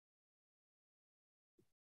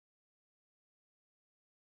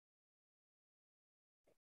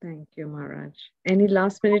 Thank you, Maharaj. Any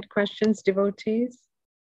last minute questions, devotees?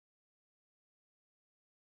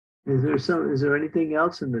 Is there anything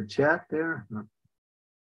else in the chat there?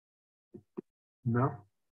 No?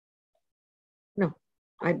 No.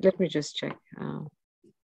 Let me just check.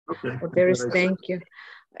 Okay. Oh, there is, thank you.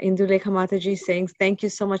 Indulekha Mataji saying, thank you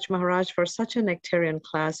so much, Maharaj, for such a nectarian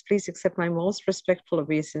class. Please accept my most respectful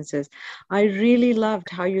obeisances. I really loved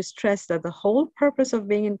how you stressed that the whole purpose of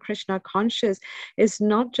being in Krishna conscious is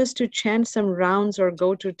not just to chant some rounds or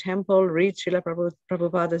go to temple, read Srila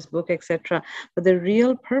Prabhupada's book, etc. But the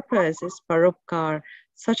real purpose is paropkar,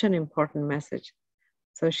 such an important message.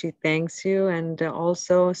 So she thanks you. And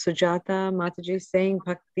also Sujata Mataji saying,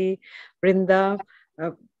 Bhakti Vrinda,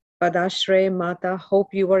 Padashray Mata,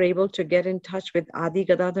 hope you were able to get in touch with Adi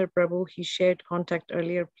Gadadhar Prabhu. He shared contact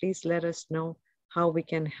earlier. Please let us know how we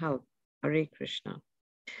can help. Hare Krishna.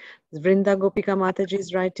 Vrinda Gopika Mataji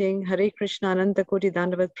is writing, Hare Krishna Ananta Koti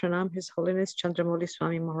Dandavat Pranam, His Holiness Candramauli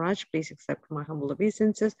Swami Maharaj. Please accept my humble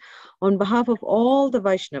obeisances. On behalf of all the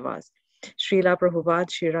Vaishnavas, Srila Prabhupada,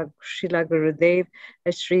 Srila Gurudev,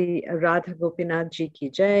 Sri Radha Gopinath Ji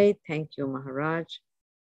ki Jai. Thank you, Maharaj.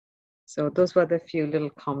 So those were the few little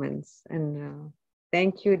comments. And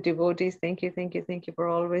thank you, devotees. Thank you for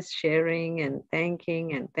always sharing and thank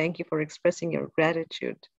you for expressing your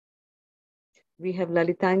gratitude. We have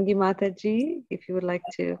Lalitangi Mataji, if you would like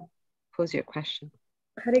to pose your question.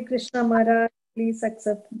 Hare Krishna Maharaj, please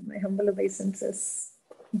accept my humble obeisances.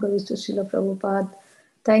 Goes to Srila Prabhupada.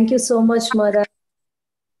 Thank you so much, Maharaj,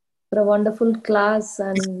 for a wonderful class.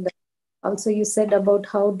 And also you said about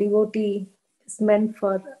how devotee is meant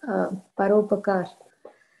for paropakar,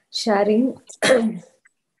 sharing.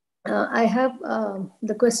 I have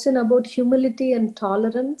the question about humility and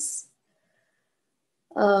tolerance.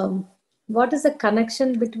 What is the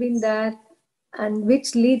connection between that and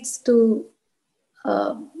which leads to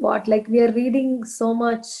what? Like we are reading so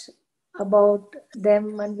much about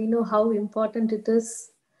them and we know how important it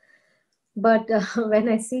is. But when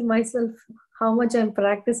I see myself, how much I'm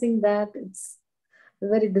practicing that, it's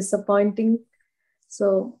very disappointing.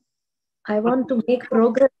 So I want to make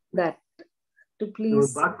progress in that. To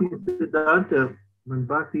please. When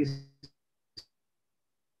Bhakti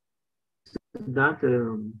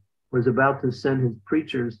Siddhanta was about to send his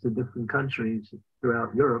preachers to different countries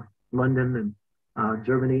throughout Europe, London and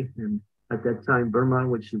Germany, and at that time Burma,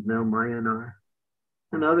 which is now Myanmar,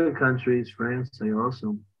 and other countries, France,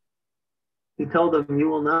 also. He told them, you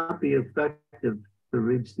will not be effective to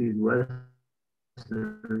reach these Westerners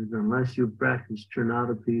unless you practice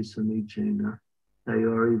Trinadapi Samichena,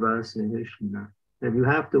 Tayori Vasahishna. And you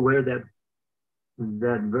have to wear that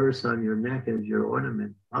verse on your neck as your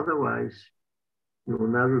ornament. Otherwise, you will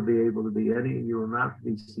never be able to you will not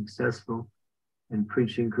be successful in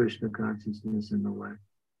preaching Krishna consciousness in the way.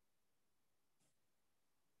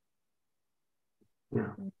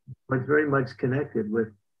 Yeah, but it's very much connected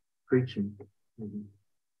with preaching.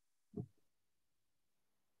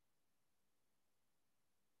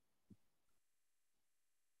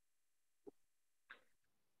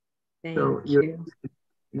 So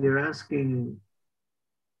you're asking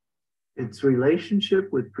its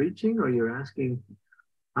relationship with preaching, or you're asking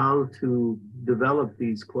how to develop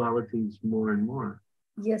these qualities more and more?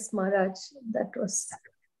 Yes, Maharaj, that was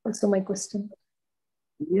also my question.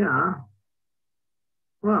 Yeah.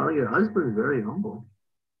 Well, your husband is very humble.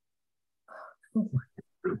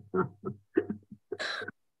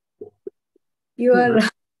 You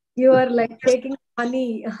are like taking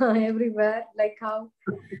money everywhere, like how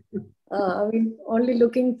only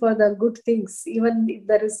looking for the good things, even if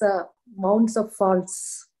there is a mounds of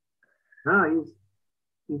faults. No,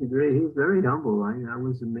 he's great. He's very humble. I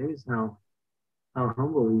was amazed how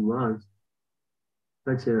humble he was.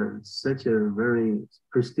 Such a very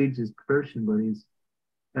prestigious person, but he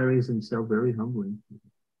carries himself very humbly.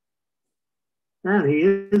 And he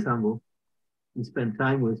is humble. He spent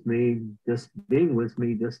time with me, just being with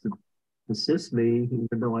me, just to assist me,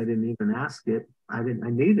 even though I didn't even ask it. I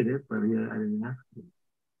needed it, but yeah, I didn't ask it.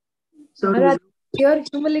 So Maharaj, your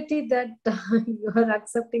humility that you are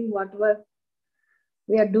accepting whatever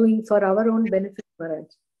we are doing for our own benefit, Maharaj.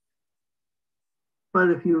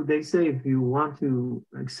 But they say if you want to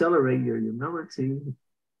accelerate your humility,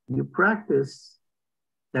 you practice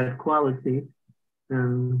that quality,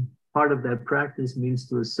 and part of that practice means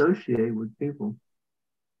to associate with people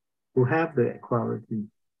who have that quality,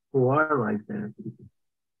 who are like that.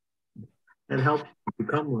 That helps you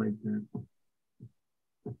become like that.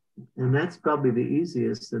 And that's probably the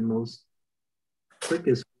easiest and most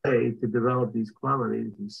quickest way to develop these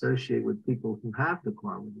qualities, associate with people who have the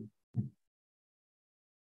quality.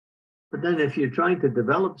 But then if you're trying to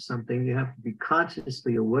develop something, you have to be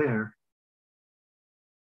consciously aware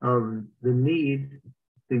of the need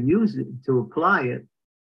to use it, to apply it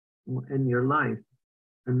in your life,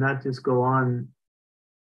 and not just go on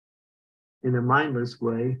in a mindless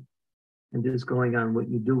way and just going on what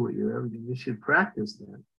you do with your everything. You should practice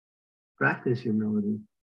that. Practice humility,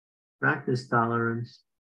 practice tolerance,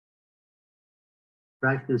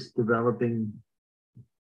 practice developing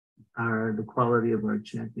the quality of our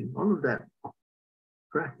chanting, all of that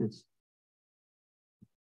practice.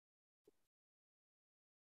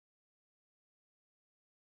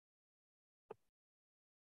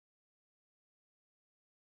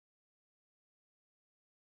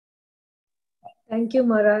 Thank you,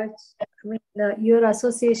 Maharaj. Your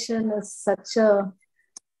association is such a,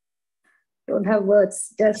 don't have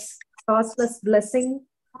words, just causeless blessing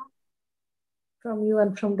from you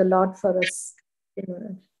and from the Lord for us.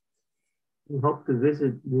 We hope to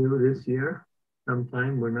visit you this year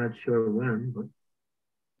sometime. We're not sure when, but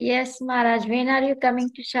Yes, Maharaj. When are you coming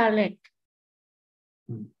to Charlotte?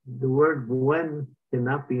 the word when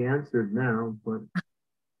cannot be answered now, but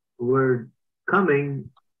the word coming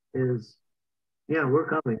is, yeah, we're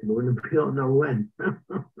coming, but we don't know when.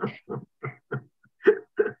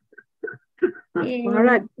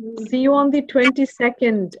 Maharaj, see you on the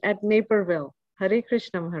 22nd at Naperville. Hare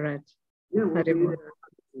Krishna, Maharaj. Yeah,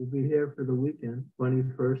 we'll be here for the weekend,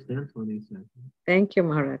 21st and 22nd. Thank you,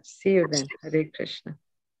 Maharaj. See you then. Hare Krishna.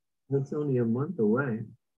 That's only a month away.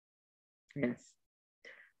 Yes.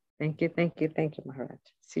 Thank you, Maharaj.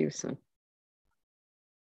 See you soon.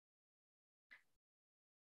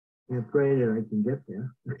 I pray that I can get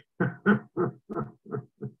there.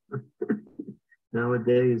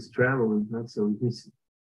 Nowadays, travel is not so easy.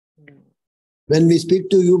 When we speak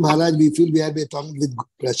to you, Maharaj, we feel we are talking with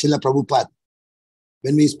Srila Prabhupada.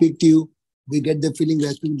 When we speak to you, we get the feeling we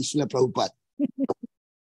are speaking to Srila Prabhupada.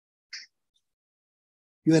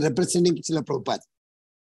 You are representing Srila Prabhupada.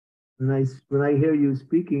 When I hear you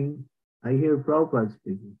speaking, I hear Prabhupada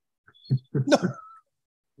speaking. No.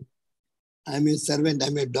 I'm a servant,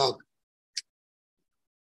 I'm a dog.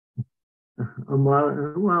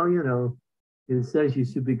 Well, you know, it says you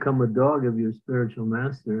should become a dog of your spiritual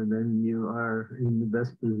master, and then you are in the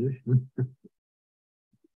best position.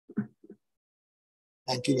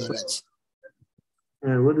 Thank you, Maharaj.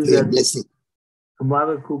 And what is Great that? Blessing.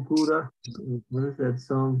 Amara Kukura? What is that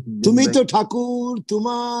song? Tumi to Thakur,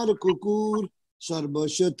 Tumar Kukur,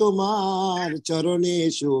 Sarvasya Tomar, Charane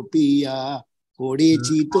Shopiya,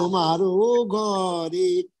 Kodechi Tomaro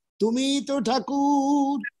Gore, Tumi to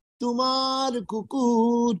Thakur, Tumar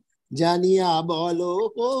Kukur, Janiya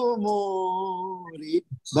Bolo More.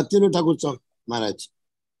 Bhakti Thakur song, Maharaj.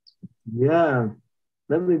 Yeah,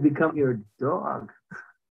 let me become your dog.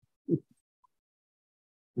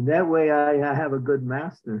 And that way I have a good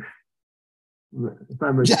master. If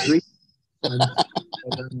I'm a street, I'm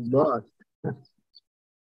lost.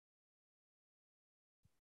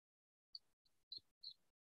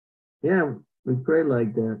 Yeah, we pray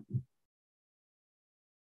like that.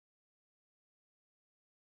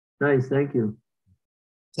 Nice, thank you.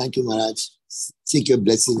 Thank you, Maharaj. Seek your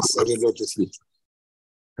blessings at your lotus feet.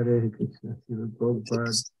 Hare Krishna.